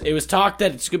 Vikings. It was talked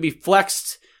that it's going to be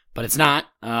flexed, but it's not.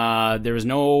 There was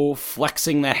no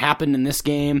flexing that happened in this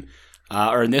game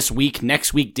or in this week.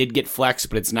 Next week did get flexed,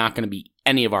 but it's not going to be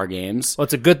any of our games Well,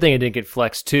 it's a good thing it didn't get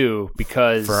flexed too,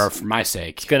 because for my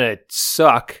sake. it's gonna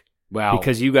suck Well,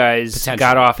 because you guys potentially.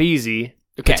 got off easy.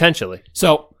 Okay. Potentially.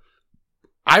 So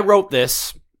I wrote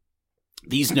these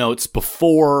notes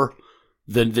before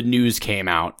the news came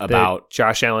out about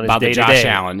Josh Allen is the day to Josh day.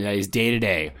 Allen. Yeah, he's day to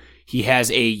day. He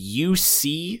has a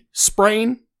UC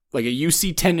sprain, like a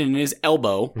UC tendon in his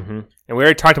elbow. Mm-hmm. And we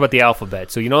already talked about the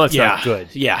alphabet, so you know that's not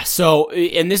good. Yeah. So,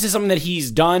 and this is something that he's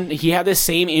done. He had the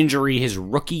same injury his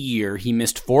rookie year. He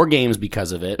missed 4 games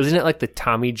because of it. Isn't it like the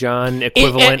Tommy John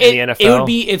equivalent in the NFL? It would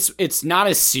be. It's not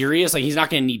as serious. Like he's not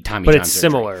going to need Tommy but John it's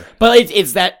surgery. similar. But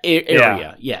it's that area.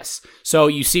 Yeah. Yes. So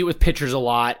you see it with pitchers a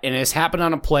lot, and it's happened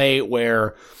on a play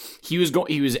where he was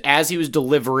as he was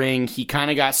delivering, he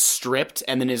kind of got stripped,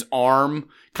 and then his arm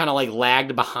kind of like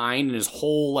lagged behind, and his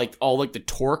whole like all like the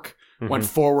torque went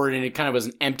forward, and it kind of was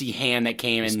an empty hand that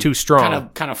came and too strong.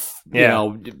 kind of you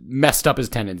know, messed up his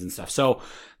tendons and stuff. So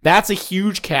that's a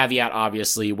huge caveat,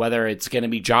 obviously, whether it's going to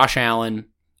be Josh Allen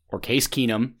or Case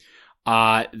Keenum.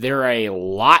 There are a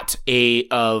lot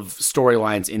of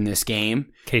storylines in this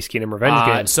game. Case Keenum revenge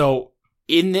game. So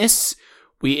in this,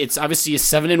 it's obviously a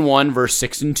 7-1 versus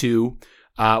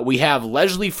 6-2. We have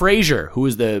Leslie Frazier, who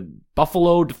is the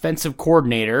Buffalo defensive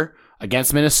coordinator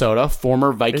against Minnesota,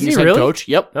 former Vikings head coach.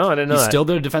 Yep. Oh, I didn't know He's that. still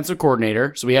the defensive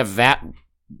coordinator. So we have that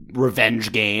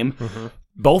revenge game. Mm-hmm.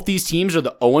 Both these teams are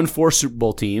the 0-4 Super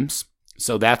Bowl teams.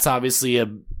 So that's obviously a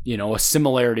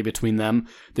similarity between them.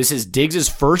 This is Diggs'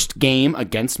 first game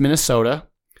against Minnesota.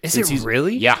 Is it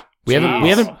really? Yeah. When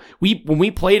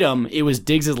we played him, it was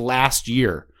Diggs' last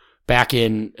year back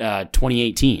in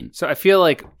 2018. So I feel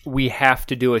like we have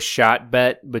to do a shot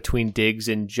bet between Diggs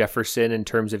and Jefferson in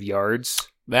terms of yards.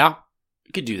 Yeah,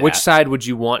 we could do that. Which side would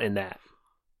you want in that?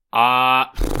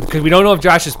 Because we don't know if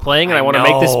Josh is playing, and I want to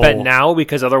make this bet now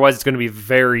because otherwise it's going to be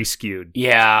very skewed.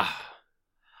 Yeah.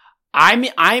 I'm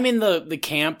in the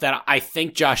camp that I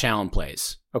think Josh Allen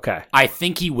plays. Okay. I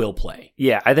think he will play.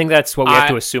 Yeah, I think that's what we have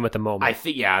to assume at the moment. I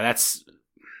think, that's...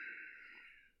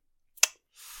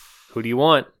 Who do you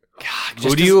want? God,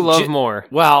 who do you love more?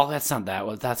 Well, that's not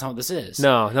what this is.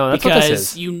 No, that's because what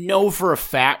this is. You know for a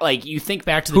fact, like, you think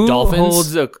back to the Who Dolphins. Who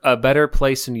holds a better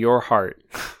place in your heart?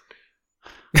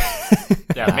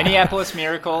 Yeah, Minneapolis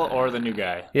Miracle or the new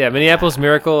guy. Yeah, Minneapolis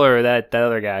Miracle or that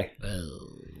other guy.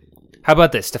 How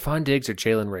about this? Stephon Diggs or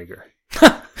Jalen Reagor?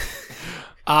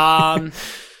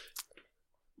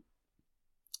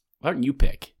 Why don't you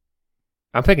pick?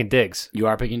 I'm picking Diggs. You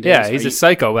are picking Diggs? Yeah, he's a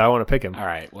psycho, but I want to pick him. All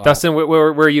right. Well, Dustin, where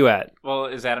are you at? Well,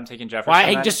 is Adam taking Jefferson?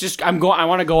 Well, I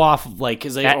want to go off of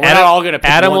because we're not all going to pick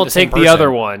Adam will the same take the person.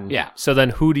 other one. Yeah. So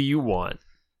then who do you want?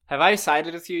 Have I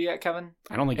sided with you yet, Kevin?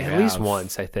 I don't think At you least have.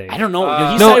 once, I think. I don't know.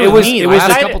 He No, sided it with was me it was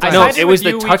last the, couple times. no, I sided it was with the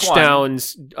you week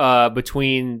touchdowns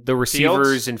between the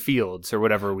receivers and Fields or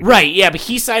whatever we did. Right, yeah, but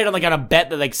he sided on a bet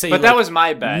that say But that was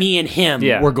my bet. me and him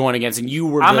were going against, and you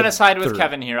were. I'm going to side with third.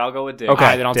 Kevin here. I'll go with Diggs. Okay, All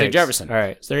right, then I'll take Diggs. Jefferson. All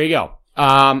right. So there you go.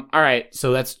 All right,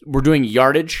 so we're doing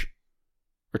yardage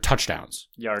or touchdowns.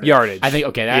 Yardage. I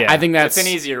think Yeah. I think that's It's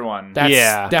an easier one. That's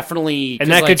Yeah. definitely,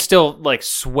 and that could still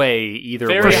sway either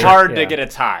way. Very hard to get a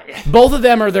tie. both of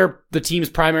them are the team's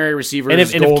primary receivers. And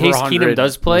if go over Case 100 Keenum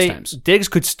does play, most times. Diggs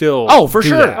could still. Oh, for do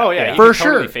sure. that. Oh, yeah, he for could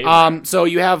sure. totally favor So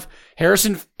you have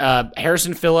Harrison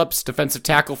Phillips, defensive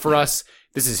tackle for us.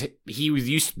 He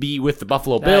used to be with the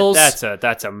Buffalo Bills. That's a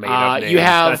made up name.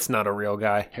 That's not a real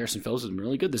guy. Harrison Phillips has been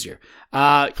really good this year.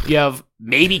 You have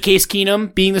maybe Case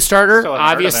Keenum being the starter, Still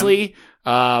haven't heard of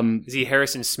obviously. Is he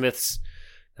Harrison Smith's?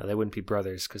 No, they wouldn't be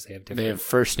brothers because they have different. They have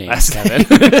first names, Kevin.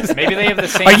 Maybe they have the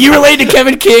same. Are you related to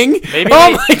Kevin King? Maybe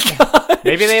oh they- my god!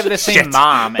 Maybe they have the same Shit.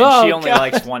 mom, and Oh, she only God.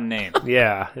 likes one name.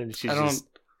 Yeah, and she didn't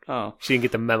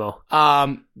get the memo.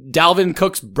 Dalvin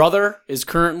Cook's brother is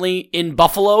currently in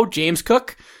Buffalo, James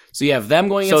Cook. So you have them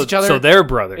going against each other. So they're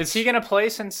brothers. Is he going to play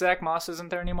since Zach Moss isn't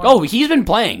there anymore? Oh, he's been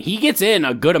playing. He gets in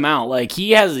a good amount. Like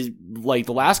he has, the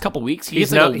last couple weeks,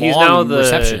 he's now a long the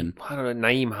reception. I don't know.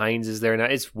 Naeem Hines is there now.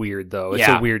 It's weird though. It's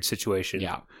Yeah. a weird situation.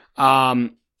 Yeah.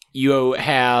 You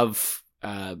have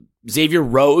Xavier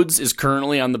Rhodes is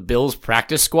currently on the Bills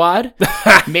practice squad.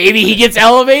 Maybe he gets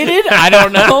elevated. I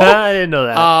don't know. I didn't know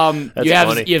that. That's you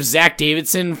funny. have Zach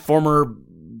Davidson, former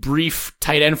brief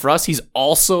tight end for us. He's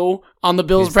also on the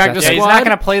Bills practice Yeah, squad. he's not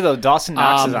going to play though. Dawson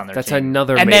Knox is on their That's team.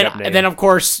 another and made up name. then of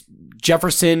course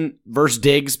Jefferson versus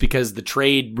Diggs because the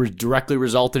trade directly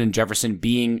resulted in Jefferson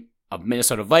being a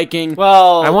Minnesota Viking.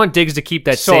 Well, I want Diggs to keep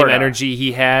that same sorta. energy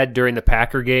he had during the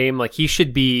Packer game. Like he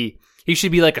should be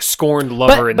like a scorned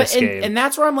lover in this game. And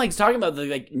that's where I'm talking about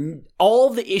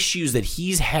all the issues that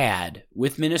he's had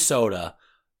with Minnesota.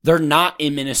 They're not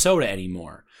in Minnesota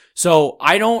anymore. So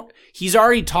he's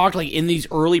already talked in these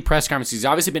early press conferences. He's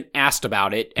obviously been asked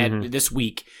about it this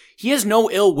week. He has no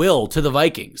ill will to the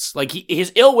Vikings.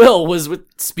 His ill will was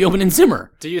with Spielman and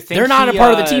Zimmer. do you think They're not a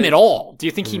part of the team at all? Do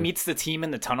you think he meets the team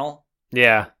in the tunnel?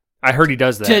 yeah, I heard he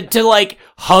does that. To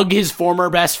hug his former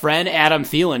best friend Adam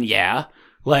Thielen, yeah.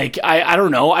 I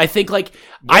don't know. I think What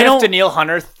I don't if Daniil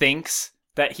Hunter thinks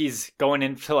that he's going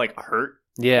in to hurt?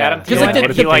 Yeah, Adam because Thielen, What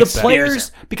if he likes that?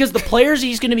 the players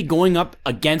he's going to be going up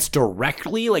against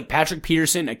directly, like Patrick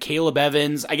Peterson, Caleb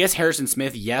Evans, I guess Harrison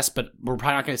Smith, yes, but we're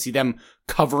probably not going to see them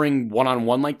covering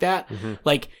one-on-one like that.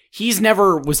 He's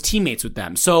never was teammates with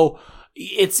them, so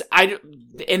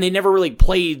and they never really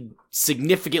played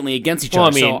significantly against each Well, I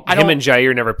other. mean, so him and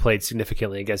Jair never played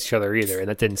significantly against each other either, and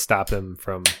that didn't stop him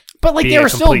from. but being they a were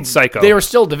still complete psycho. they were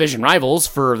still division rivals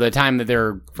for the time that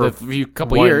they're for a few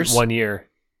couple years. 1 year.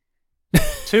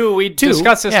 We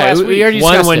discussed this Yeah, last we when already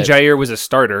discussed When it. Jair was a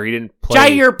starter, he didn't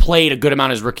play. Jair played a good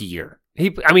amount his rookie year.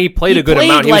 He played a good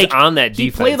amount. He was on that defense.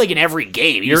 He played like in every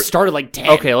game. He started like 10.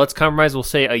 Okay, let's compromise. We'll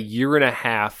say a year and a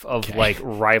half of like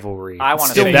rivalry. I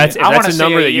want to say that's a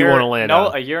number that you want to land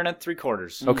on. No, a year and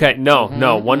 3/4. Okay, no,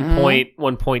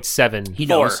 1.7. He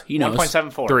knows.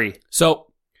 1.74. 3. So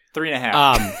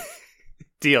 3.5.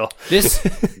 Deal.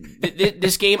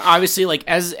 This game, obviously, like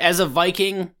as a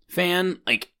Viking fan,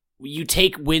 like you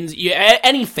take wins.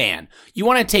 Any fan, you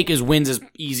want to take his wins as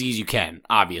easy as you can,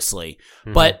 obviously.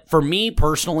 Mm-hmm. But for me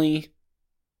personally,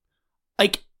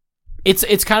 like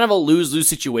it's kind of a lose-lose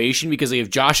situation because if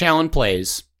Josh Allen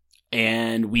plays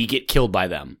and we get killed by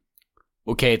them,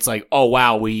 okay, it's like, oh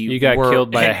wow, you got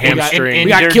killed by a hamstring.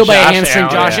 We got killed by a hamstring,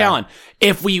 Josh Allen.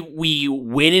 If we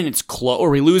win and it's close, or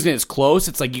we lose and it's close,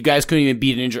 it's like you guys couldn't even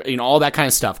beat an injury, all that kind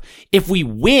of stuff. If we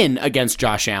win against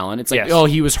Josh Allen, it's like, oh,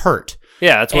 he was hurt.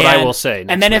 Yeah, that's what I will say.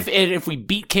 And then if we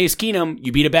beat Case Keenum,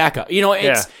 you beat a backup.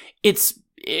 It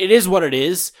is what it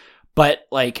is. But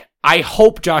like, I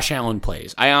hope Josh Allen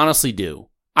plays. I honestly do.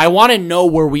 I want to know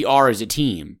where we are as a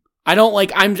team. I don't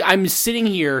like. I'm sitting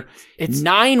here. It's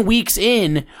 9 weeks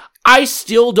in. I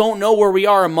still don't know where we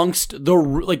are amongst the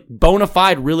like bona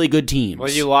fide really good teams. Well,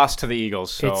 you lost to the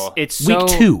Eagles, so it's week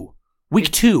two.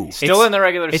 Week 2, still in the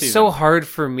regular season. It's so hard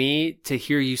for me to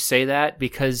hear you say that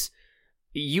because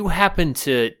you happen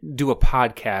to do a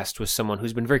podcast with someone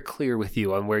who's been very clear with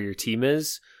you on where your team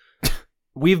is.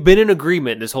 We've been in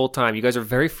agreement this whole time. You guys are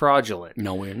very fraudulent.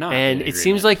 No, we're not. And it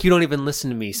seems like you don't even listen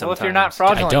to me sometimes. Well, if you're not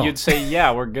fraudulent, you'd say,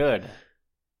 yeah, we're good.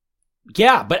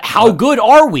 Yeah, but how good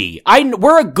are we?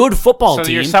 We're a good football team.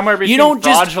 So you're somewhere between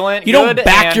fraudulent, you don't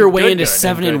back your way into good,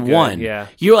 7-1. Yeah.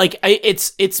 You're like,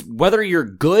 it's whether you're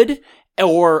good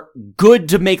or good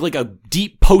to make like a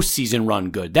deep postseason run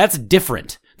good. That's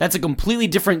different. That's a completely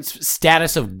different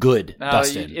status of good,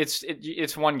 Dustin.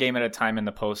 It's one game at a time in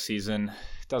the postseason.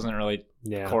 It doesn't really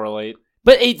correlate.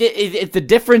 But the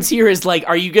difference here is like,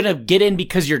 are you going to get in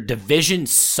because your division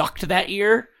sucked that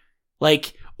year?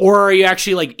 Like, or are you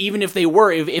actually like, even if they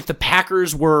were, if the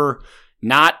Packers were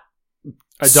not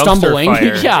stumbling,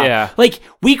 like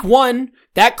week 1,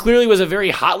 that clearly was a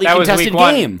very hotly contested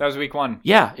game. That was week 1.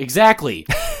 Yeah, exactly.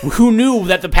 Who knew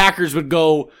that the Packers would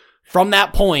go from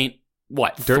that point?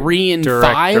 What,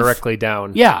 3-5? Directly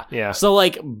down. Yeah. So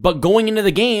like, but going into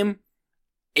the game,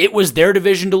 it was their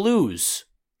division to lose.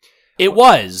 It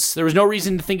was. There was no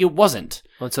reason to think it wasn't.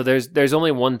 Well, so there's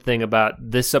only one thing about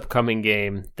this upcoming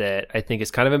game that I think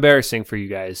is kind of embarrassing for you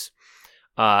guys.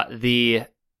 The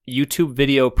YouTube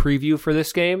video preview for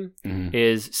this game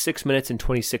is 6 minutes and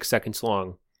 26 seconds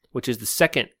long, which is the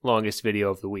second longest video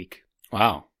of the week.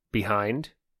 Wow.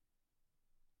 Behind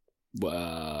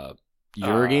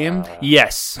your game?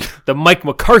 Yes. The Mike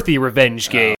McCarthy revenge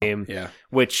game. Yeah.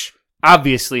 Which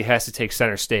obviously has to take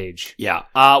center stage. Yeah.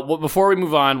 Well, before we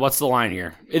move on, what's the line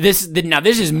here? This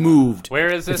is moved.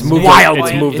 Where is this? It's moved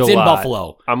wildly. It's moved it's a in lot.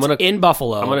 Buffalo. In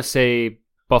Buffalo. I'm gonna say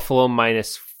Buffalo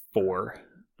 -4.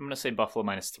 I'm gonna say Buffalo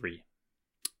 -3.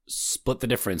 Split the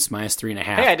difference, -3.5.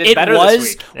 Hey, I did better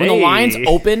this week. When the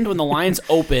lines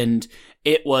opened,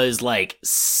 it was like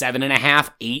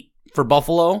 7.5, 8 for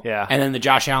Buffalo. Yeah. And then the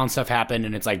Josh Allen stuff happened,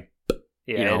 and it's like,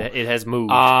 it has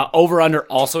moved. Over under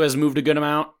also has moved a good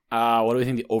amount. What do we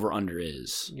think the over under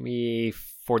is? Give me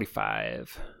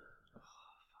 45.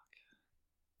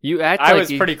 I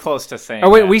was pretty close to saying. Oh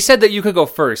wait, that. We said that you could go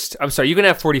first. I'm sorry, you can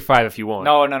have 45 if you want.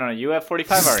 No. You have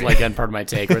 45 This already. is like that part of my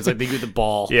take where it's like they with the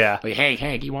ball. Yeah. Like,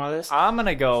 hey, you want this? I'm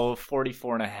gonna go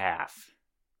 44.5.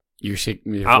 You're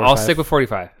I'll stick with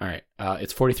 45. All right.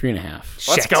 It's 43.5.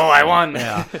 Let's go! I won.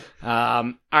 Yeah.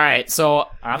 All right. So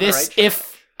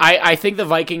I think the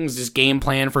Vikings just game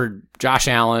plan for Josh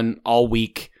Allen all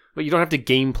week. But you don't have to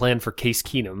game plan for Case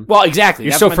Keenum. Well, exactly.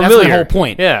 You're that's so familiar. That's my whole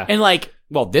point. Yeah. And like,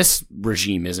 well, this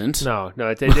regime isn't. No,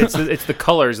 it's the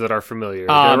colors that are familiar.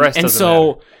 The rest and doesn't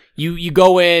so matter. you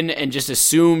go in and just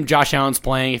assume Josh Allen's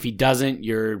playing. If he doesn't,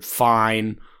 you're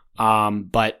fine.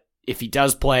 But if he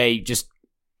does play, just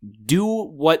do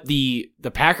what the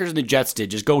Packers and the Jets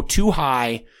did. Just go too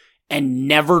high and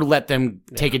never let them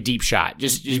take a deep shot.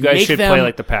 Just you guys should play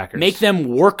like the Packers. Make them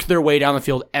work their way down the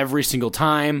field every single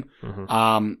time.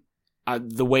 Mm-hmm.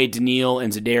 The way Daniil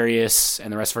and Za'Darius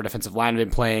and the rest of our defensive line have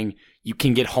been playing, you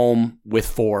can get home with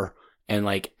 4. And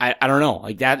like, I don't know,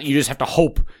 like that, you just have to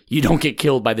hope you don't get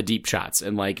killed by the deep shots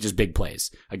and like just big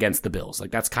plays against the Bills.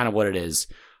 Like that's kind of what it is.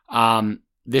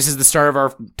 This is the start of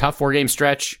our tough 4-game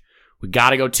stretch. We got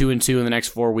to go 2-2 in the next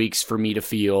 4 weeks for me to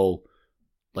feel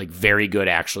like very good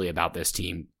actually about this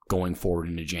team going forward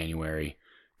into January.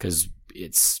 Cause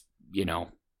it's,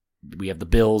 we have the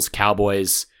Bills,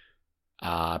 Cowboys,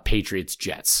 Patriots,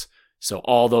 Jets. So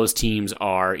all those teams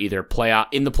are either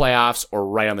in the playoffs or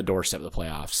right on the doorstep of the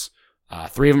playoffs.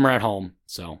 3 of them are at home,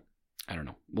 so I don't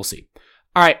know. We'll see.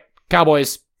 All right,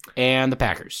 Cowboys and the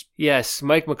Packers. Yes,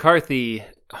 Mike McCarthy,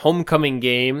 homecoming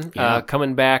game,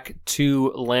 coming back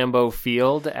to Lambeau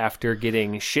Field after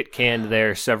getting shit canned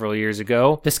there several years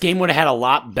ago. This game would have had a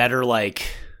lot better, like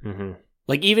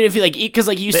even if you because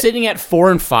you sitting at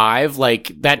 4-5,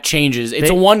 like that changes. It's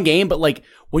a one game, but like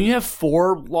when you have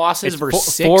 4 losses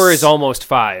versus 6, 4 is almost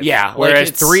 5. Yeah,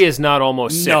 whereas 3 is not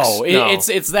almost 6. No,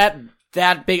 it's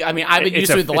that big. I mean, I've been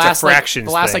used to it the last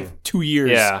like 2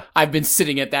 years. Yeah. I've been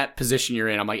sitting at that position you're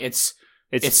in. I'm like, it's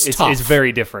tough. It's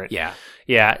very different. Yeah.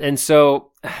 Yeah, and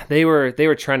so they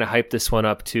were trying to hype this one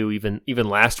up too. Even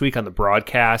last week on the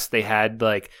broadcast, they had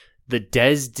like the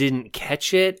Dez didn't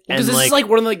catch it, because this is like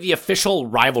one of like the official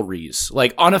rivalries,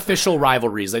 like unofficial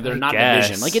rivalries. Like they're not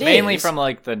division. Like it mainly is from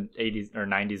like the 80s or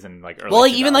 90s and like early. Well,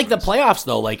 like 2000s. even like the playoffs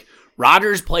though, like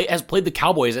Rodgers has played the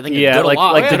Cowboys. I think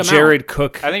like the good Jared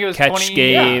Cook I think it was catch 20,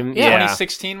 game. Yeah. Yeah.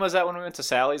 2016 was that when we went to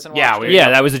Sally's and watched it?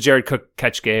 Yeah, that was the Jared Cook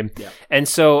catch game. Yeah. And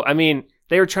so I mean,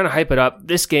 they were trying to hype it up.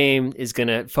 This game is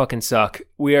gonna fucking suck.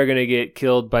 We are gonna get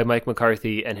killed by Mike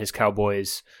McCarthy and his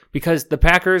Cowboys because the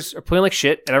Packers are playing like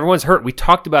shit and everyone's hurt. We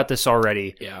talked about this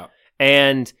already. Yeah.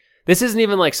 And this isn't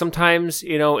even like sometimes,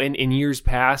 in years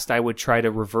past, I would try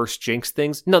to reverse jinx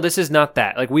things. No, this is not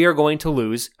that. Like, we are going to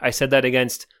lose. I said that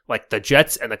against, like, the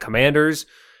Jets and the Commanders.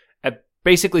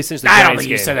 Basically, since the Giants I don't think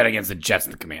game. You said that against the Jets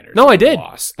and the Commanders. No, I did.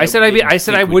 Lost. I said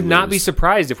I would not be lose.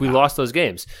 surprised if we lost those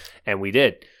games. And we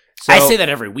did. So, I say that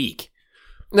every week.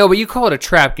 No, but you call it a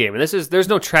trap game, and there's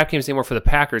no trap games anymore for the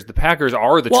Packers. The Packers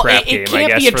are the trap game. It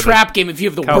can't be a trap game if you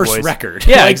have the Cowboys. worst record.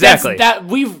 Yeah, like, exactly.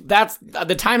 That's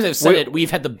the times I've said it. We've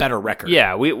had the better record.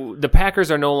 Yeah, the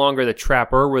Packers are no longer the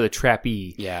trapper; we're the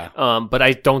trappee. Yeah. But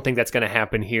I don't think that's going to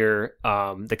happen here.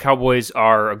 The Cowboys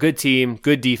are a good team,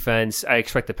 good defense. I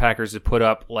expect the Packers to put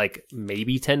up like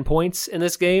maybe 10 points in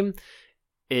this game.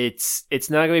 It's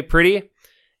not going to be pretty.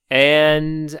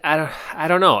 And I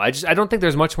don't know. I don't think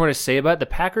there's much more to say about it. The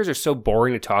Packers are so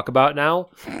boring to talk about now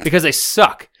because they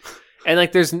suck. And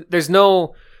like there's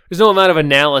no amount of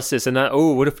analysis and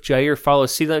what if Jair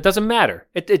follows Ceedee? It doesn't matter.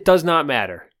 It does not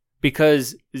matter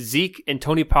because Zeke and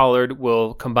Tony Pollard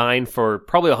will combine for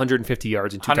probably 150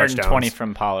 yards and 2 touchdowns. 120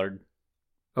 from Pollard.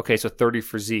 Okay, so 30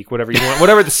 for Zeke, whatever you want,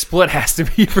 whatever the split has to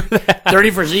be for that.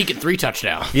 30 for Zeke and 3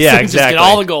 touchdowns. Yeah, Just exactly. get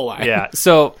all the goal line. Yeah.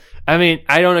 So I mean,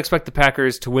 I don't expect the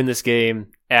Packers to win this game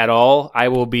at all. I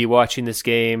will be watching this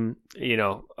game,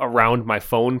 around my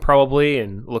phone probably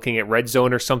and looking at Red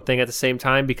Zone or something at the same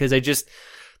time because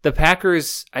the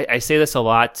Packers, I say this a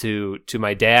lot to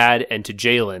my dad and to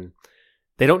Jalen,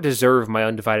 they don't deserve my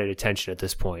undivided attention at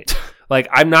this point. Like,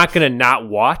 I'm not going to not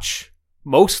watch.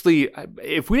 Mostly,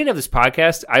 if we didn't have this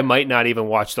podcast, I might not even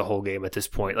watch the whole game at this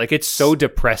point. Like, it's so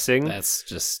depressing. That's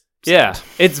just... Yeah,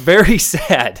 it's very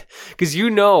sad because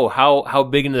how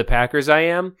big into the Packers I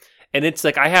am, and it's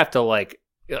like I have to like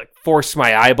force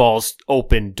my eyeballs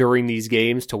open during these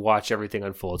games to watch everything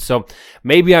unfold. So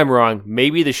maybe I'm wrong.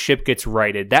 Maybe the ship gets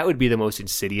righted. That would be the most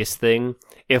insidious thing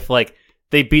if like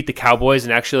they beat the Cowboys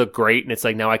and actually look great, and it's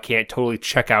like now I can't totally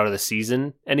check out of the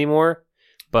season anymore.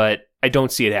 But I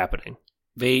don't see it happening.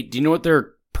 Do you know what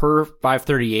their per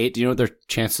 538? Do you know what their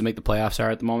chances to make the playoffs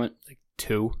are at the moment? Like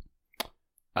 2.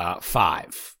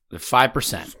 5.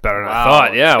 5%. Better than I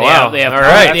thought. Yeah, wow. They have all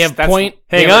right. They have point.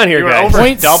 Hang on here, guys.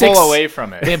 Over double away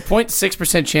from it. They have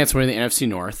 0.6% chance winning the NFC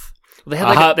North. They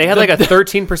had like a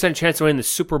 13% chance of winning the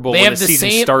Super Bowl when the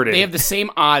season started. They have the same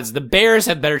odds. The Bears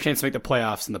have better chance to make the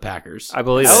playoffs than the Packers. I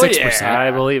believe it. 6%. Yeah.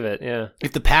 I believe it. Yeah.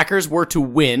 If the Packers were to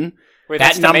win, Wait, that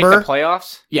that's number, to make the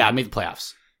playoffs? Yeah, make the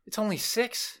playoffs. It's only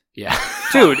 6. Yeah,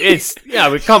 dude,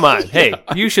 but come on. Hey,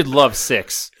 you should love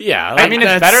 6. Yeah, I mean,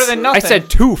 it's better than nothing. I said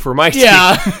 2 for my team.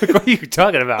 Yeah. What are you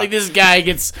talking about? Like this guy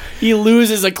he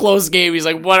loses a close game. He's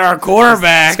like, what, our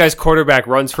quarterback? This guy's quarterback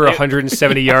runs for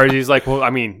 170 yards. He's like, well, I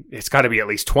mean, it's got to be at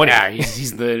least 20. Yeah,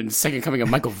 he's the second coming of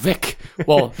Michael Vick.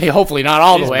 Well, hey, hopefully not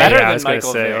all the way. Better Yeah, than I was gonna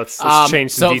Michael say, Vick. let's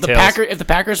change some details. If the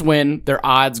Packers win, their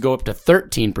odds go up to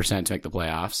 13% to make the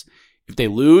playoffs. If they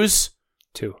lose,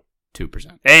 2%.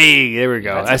 Hey, there we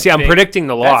go. That's I see. I'm predicting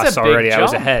the loss that's a big already. I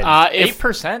was jump. ahead.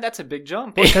 8%? That's a big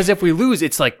jump. Because if we lose,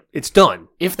 it's like it's done.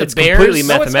 If the it's Bears, completely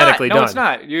mathematically no, done. it's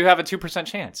not. You have a 2%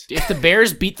 chance. If the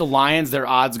Bears beat the Lions, their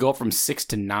odds go up from 6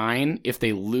 to 9. If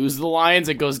they lose the Lions,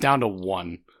 it goes down to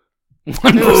 1.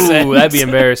 1%. Ooh, that'd be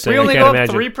embarrassing. We only I go can't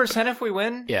up imagine. 3% if we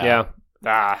win? Yeah.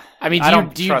 I mean, I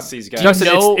don't trust these guys. Justin,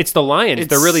 know- it's the Lions.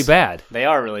 They're really bad. They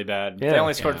are really bad. Yeah. They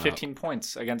only scored Yeah. 15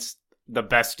 points against the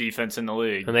best defense in the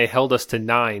league. And they held us to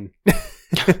 9. They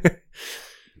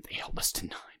held us to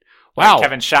 9. Wow.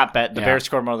 Kevin shot bet. The Yeah. Bears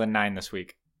score more than 9 this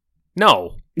week.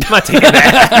 No, I'm not taking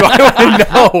that.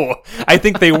 No, I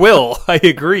think they will. I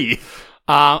agree.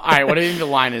 All right, what do you think the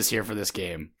line is here for this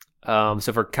game? So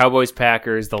for Cowboys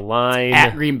Packers, the line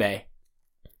At Green Bay.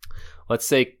 let's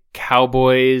say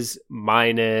Cowboys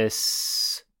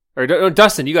minus. Or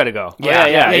Dustin, you got to go. Yeah,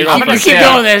 yeah. you're I'm not gonna You say- keep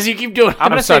doing this. You keep doing it. I'm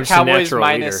going to say sorry, just a Cowboys natural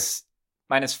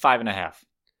minus 5.5.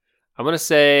 I'm gonna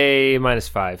say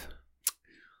 -5.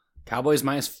 Cowboys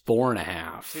minus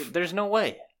 4.5. Dude, there's no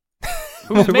way.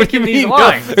 Who's making these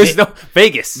lines? There's no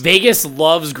Vegas. Vegas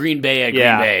loves Green Bay at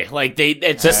Yeah. Green Bay. Like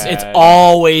it's Uh,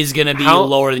 always going to be how-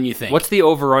 lower than you think. What's the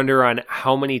over under on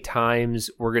how many times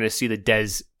we're gonna see the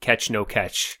Dez catch no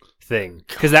catch thing?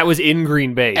 Because that was in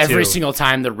Green Bay every too. single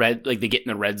time they get in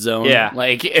the red zone? Yeah.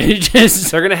 Like it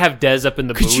just. They're gonna have Dez up in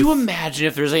the Could booth. you imagine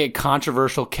if there's like a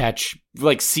controversial catch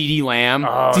like CeeDee Lamb?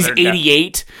 Oh, He's they're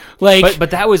 88. Like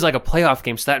But that was like a playoff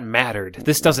game, so that mattered.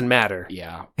 This doesn't matter.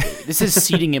 yeah, this is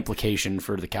seeding implication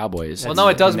for the Cowboys. Well, no,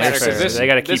 it does matter That's because fair. this, They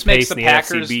gotta keep this makes pace the in the NFC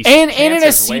Packers Beast. and it is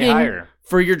chances way seeding higher.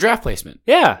 for your draft placement.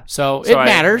 Yeah. So, So it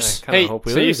matters. I kinda Hey, hope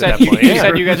we so you lose said at that point. you Yeah.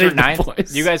 said you guys are The 9th.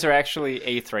 boys. You guys are actually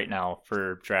 8th right now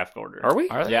for draft order. Are we?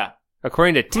 Are they? Yeah.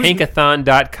 According to Who's-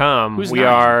 tankathon.com, who's we 9?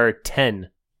 are 10.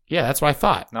 Yeah, that's what I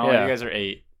thought. No, Yeah. you guys are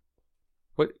 8.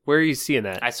 Where are you seeing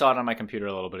that? I saw it on my computer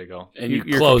a little bit ago. And Your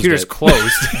you closed computer's it.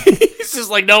 closed. It's just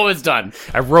like no, it's done.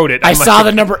 I wrote it. I on my- saw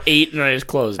the number 8 and I just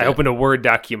closed it. I opened a Word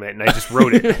document and I just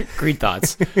wrote it. Green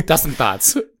thoughts, Dustin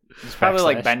thoughts. It's probably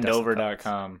like Backslash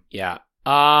bendover.com. Yeah.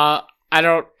 I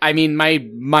don't. I mean,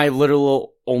 my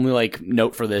literal only like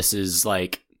note for this is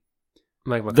like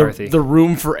Mike McCarthy. the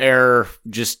room for error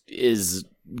just is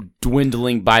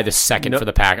dwindling by the second No. for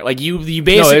the Packers. Like you no,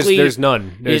 basically there's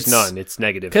none. There's it's- none. It's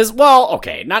negative. because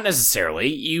okay, not necessarily.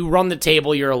 You run the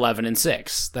table, you're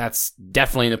 11-6. That's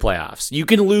definitely in the playoffs. You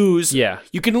can lose. Yeah.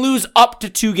 You can lose up to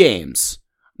 2 games.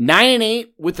 9-8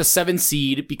 with the 7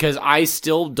 seed because I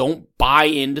still don't buy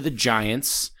into the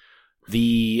Giants.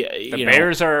 The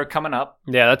Bears are coming up.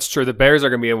 Yeah, that's true. The Bears are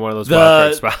going to be in one of those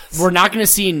wild card spots. We're not going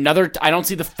to see another. I don't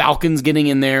see the Falcons getting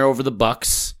in there over the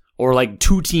Bucks or like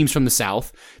 2 teams from the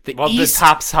South. The Well, East, the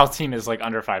top South team is like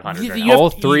under 500 right You now. have- All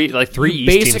three you East teams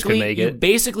basically- could make You it.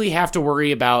 basically have to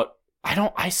worry about.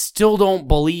 I still don't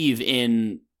believe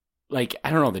in like I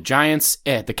don't know the Giants.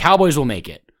 The Cowboys will make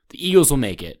it. The Eagles will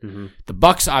make it. Mhm. The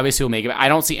Bucks obviously will make it. I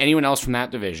don't see anyone else from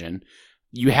that division.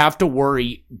 You have to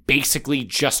worry basically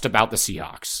just about the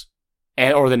Seahawks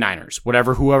or the Niners,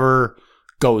 whoever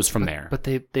goes from there. But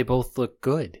they both look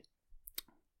good.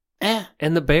 Eh.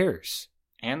 And the Bears.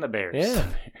 And the Bears. Yeah.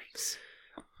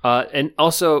 And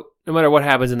also, no matter what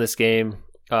happens in this game,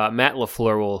 Matt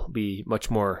LaFleur will be much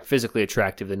more physically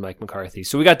attractive than Mike McCarthy.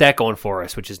 So we got that going for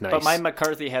us, which is nice. But Mike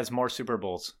McCarthy has more Super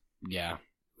Bowls. Yeah.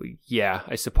 Yeah,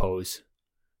 I suppose.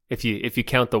 If you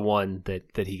count the one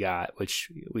that he got,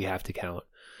 which we have to count.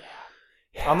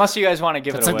 Unless you guys want to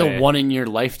give That's it like away. the one in your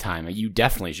lifetime. You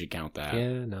definitely should count that.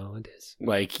 Yeah, no, it is.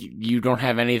 Like you don't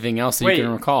have anything else that Wait. you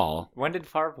can recall. When did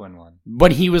Favre win one?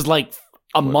 When he was like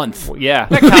a month. Yeah.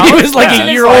 He was like Yeah.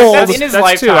 a year That's old. in his That's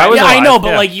lifetime. two. I was Yeah, I alive, know, but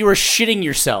yeah. like you were shitting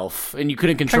yourself and you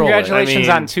couldn't control Congratulations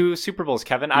I mean- on 2 Super Bowls,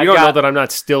 Kevin. You don't know that I'm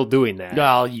not still doing that. it.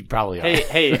 Well, you probably are.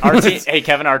 Hey, our team. Hey,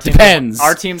 Kevin, our team. Depends.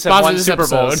 Our teams have Sponsor won this Super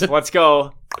Bowls. episode. Let's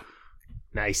go.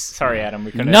 Nice. Sorry, Adam.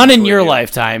 We couldn't. None in include your you.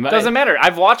 lifetime. Doesn't matter.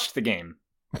 I've watched the game.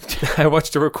 I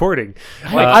watched a recording.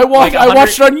 I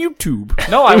watched it on YouTube.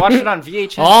 No, I watched it on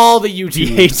VHS. All the YouTube.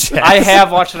 VHS. I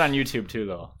have watched it on YouTube too,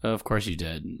 though. Of course you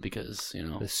did, because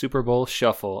The Super Bowl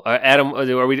Shuffle. Adam,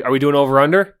 are we doing over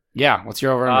under? Yeah. What's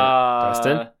your over under?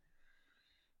 Dustin?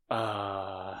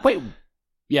 Wait.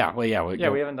 Yeah. Well, yeah. Yeah,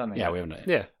 we haven't done that. Yeah, yet. we haven't done it.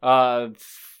 Yeah.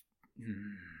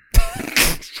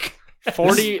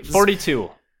 42.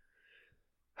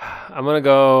 I'm gonna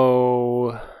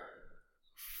go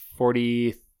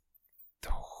 40.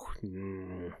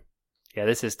 Yeah,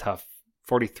 this is tough.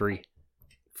 43.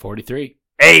 43.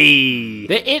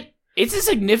 Hey, It's a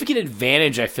significant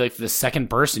advantage, I feel like, for the second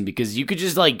person because you could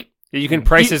just like you can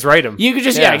prices right him. you could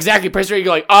just Yeah. exactly price rate.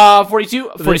 You're like 42,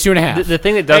 42 and a half. The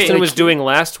thing that Dustin like, was doing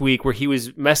last week, where he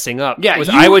was messing up, Yeah, was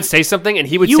you- I would say something and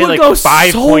he would you say would like go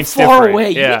 5 so points far different. away.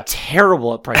 Yeah, You're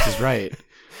terrible at prices right.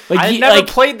 Like I you, never like,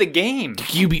 played the game.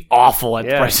 you'd be awful at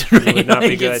Yeah, prices you right. would not be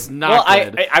Like, good. It's not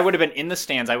Well, good. I would have been in the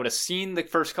stands. I would have seen the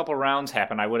first couple rounds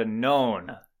happen. I would have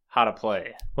known how to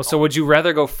play. Well, so would you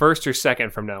rather go first or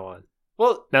second from now on?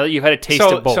 Well, Now that you've had a taste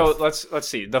so of both. so let's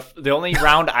see. The only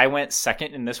round I went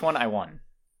second in this one, I won.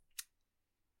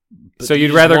 But So you you'd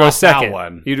just rather go lost that second.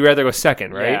 one. You'd rather go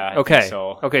second, right? Yeah, I okay. think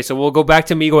so. Okay, so we'll go back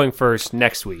to me going first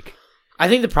next week. I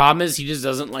think the problem is he just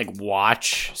doesn't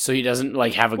watch, so he doesn't have a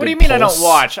good pulse. What do you mean I don't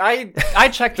watch? I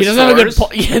check the He doesn't scores. have a good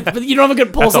pulse. Yeah, but you don't have a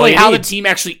good pulse all of you how need. the team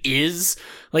actually is.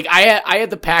 I had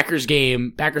the Packers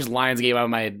Lions game on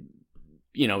my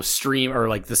stream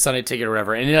or the Sunday Ticket or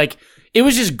whatever, and it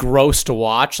was just gross to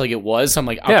watch. It was. So I'm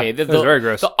like, okay, it was very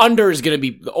gross. The under is gonna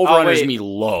be the over under is gonna be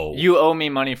low. You owe me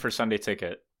money for Sunday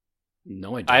Ticket.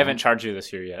 No, I don't. I haven't charged you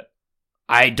this year yet.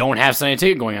 I don't have Sunday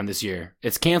Ticket going on this year.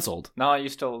 It's canceled. No, you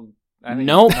still.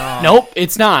 Nope,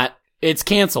 it's not. It's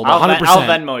canceled. 100%. I'll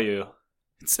Venmo you.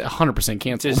 It's 100%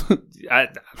 canceled. I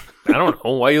don't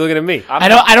know. Why are you looking at me?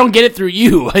 I don't get it through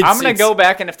you. I'm gonna go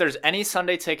back, and if there's any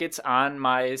Sunday tickets on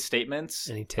my statements,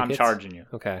 Any tickets? I'm charging you.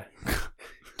 Okay.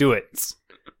 Do it.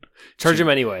 Charge him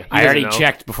anyway. I already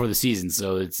checked before the season,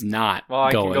 so it's not Well,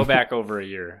 I going. can go back over a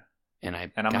year, and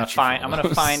I'm gonna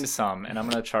find some, and I'm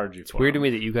gonna charge you for. Weird to them. me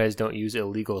that you guys don't use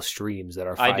illegal streams that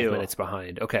are I 5 do. minutes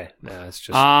behind. Okay. No, it's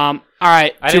just all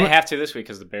right. I didn't have to this week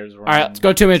because the Bears were. All right, let's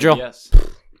go 2-minute drill. Yes.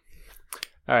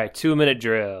 all right. 2-minute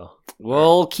drill.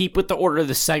 We'll keep with the order of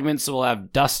the segment, so we'll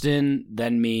have Dustin,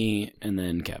 then me, and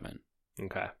then Kevin.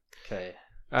 Okay. Okay.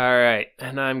 All right,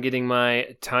 and I'm getting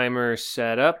my timer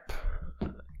set up.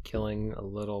 Killing a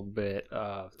little bit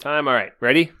of time. All right,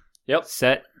 ready? Yep.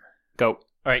 Set. Go.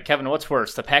 All right, Kevin. What's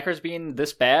worse, the Packers being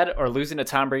this bad or losing to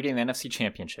Tom Brady in the NFC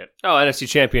Championship? Oh, NFC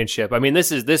Championship. I mean,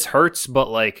 this hurts, but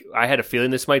I had a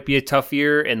feeling this might be a tough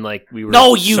year, and we were.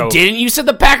 No, you didn't. You said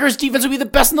the Packers defense would be the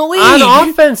best in the league. On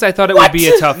offense. I thought it would be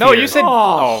a tough year. No, you said.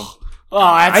 Oh,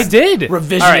 I did.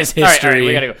 revisionist history. All right,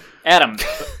 we gotta go. Adam,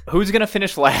 who's gonna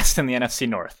finish last in the NFC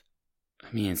North?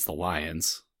 I mean, it's the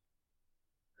Lions.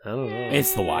 I don't know.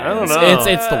 It's the Lions. I don't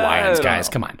know. It's the Lions, I don't guys.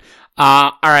 know. Come on.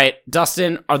 All right,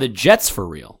 Dustin, are the Jets for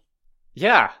real?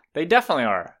 Yeah, they definitely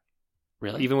are.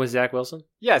 Really? Even with Zach Wilson?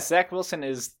 Yeah, Zach Wilson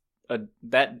is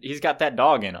he's got that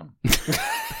dog in him.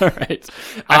 All right.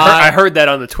 I heard that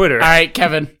on the Twitter. All right,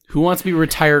 Kevin, who wants to be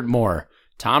retired more,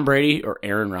 Tom Brady or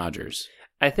Aaron Rodgers?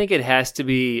 I think it has to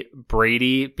be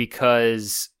Brady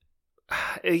because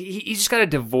he just got a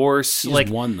divorce. He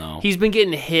just won, though. He's been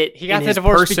getting hit. He got in the his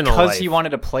divorce personal because life. he wanted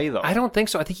to play, though. I don't think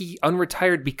so. I think he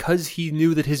unretired because he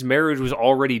knew that his marriage was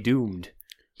already doomed.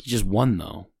 He just won,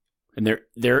 though. And they're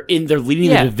leading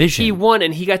the division. He won,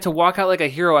 and he got to walk out like a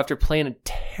hero after playing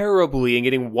terribly and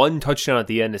getting one touchdown at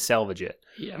the end to salvage it.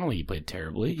 Yeah, I don't think he played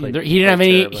terribly. He He didn't have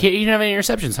any. terribly. He didn't have any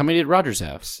interceptions. How many did Rodgers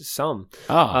have? Some.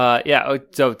 Oh, Yeah.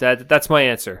 So that's my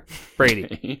answer.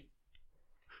 Brady.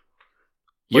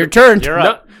 Your turn. You're No,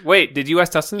 up. wait, did you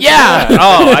ask Dustin? Yeah.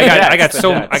 Oh, I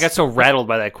Yes, got so rattled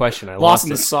by that question. I Lost lost in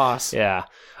the it. sauce. Yeah.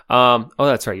 Oh,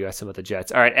 that's right. You asked him about the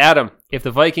Jets. All right, Adam. If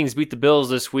the Vikings beat the Bills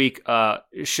this week,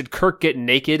 should Kirk get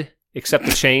naked except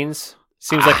the chains?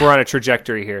 Seems like we're on a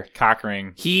trajectory here. Cock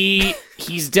ring.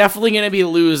 He's definitely going to be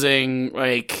losing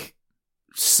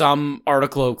some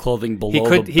article of clothing below He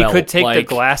could the belt. he could take the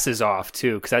glasses off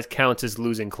too, because that counts as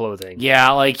losing clothing.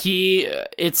 Yeah,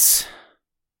 it's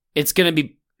going to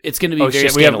be Oh very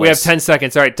shit! We have scandalous. 10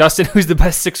 seconds. All right, Dustin. Who's the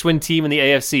best 6-win team in the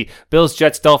AFC? Bills,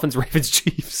 Jets, Dolphins, Ravens,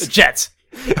 Chiefs. Jets.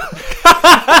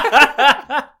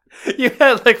 You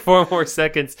had 4 more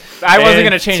seconds. I wasn't And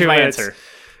going to change 2 my minutes. answer.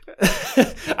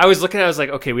 I was looking. I was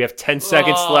like, okay, we have 10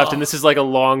 seconds left, and this is a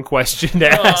long question to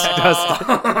ask Dustin.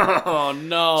 Oh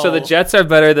no! So the Jets are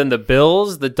better than the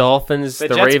Bills, the Dolphins, the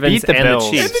Jets Ravens, beat the and Bills.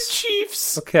 the and the Chiefs.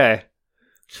 Chiefs. Okay.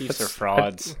 Chiefs are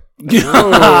frauds.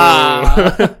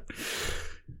 Oh.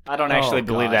 I don't actually Oh,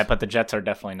 believe God. that, but the Jets are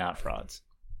definitely not frauds.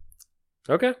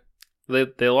 Okay.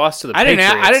 They lost to the I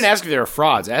Patriots. didn't ask if they were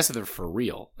frauds. I asked if they're for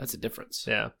real. That's a difference.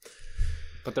 Yeah.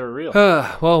 But they're real.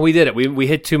 Well, we did it. We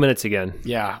hit 2 minutes again.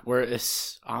 Yeah, we're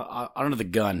under the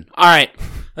gun. All right,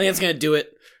 I think that's gonna do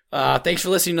it. Thanks for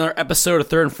listening to another episode of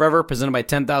Third and Forever, presented by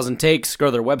 10,000 Takes. Go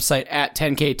to their website at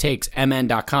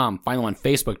 10ktakesmn.com. Find them on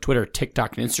Facebook, Twitter,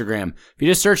 TikTok, and Instagram. If you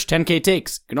just search 10k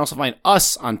Takes, you can also find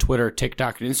us on Twitter,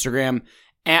 TikTok, and Instagram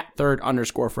at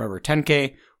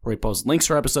third_forever10k, where we post links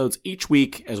to our episodes each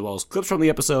week, as well as clips from the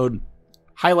episode,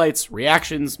 highlights,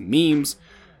 reactions, memes,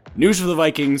 news for the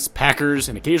Vikings, Packers,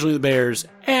 and occasionally the Bears,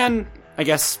 and I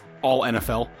guess all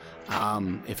NFL.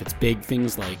 If it's big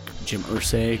things like Jim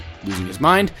Irsay losing his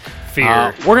mind,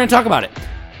 Fear. we're going to talk about it.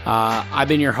 I've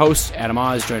been your host, Adam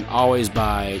Oz, joined always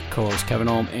by co-host Kevin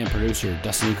Olm and producer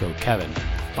Dustin Nico. Kevin,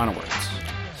 final words.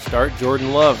 Start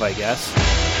Jordan Love, I guess.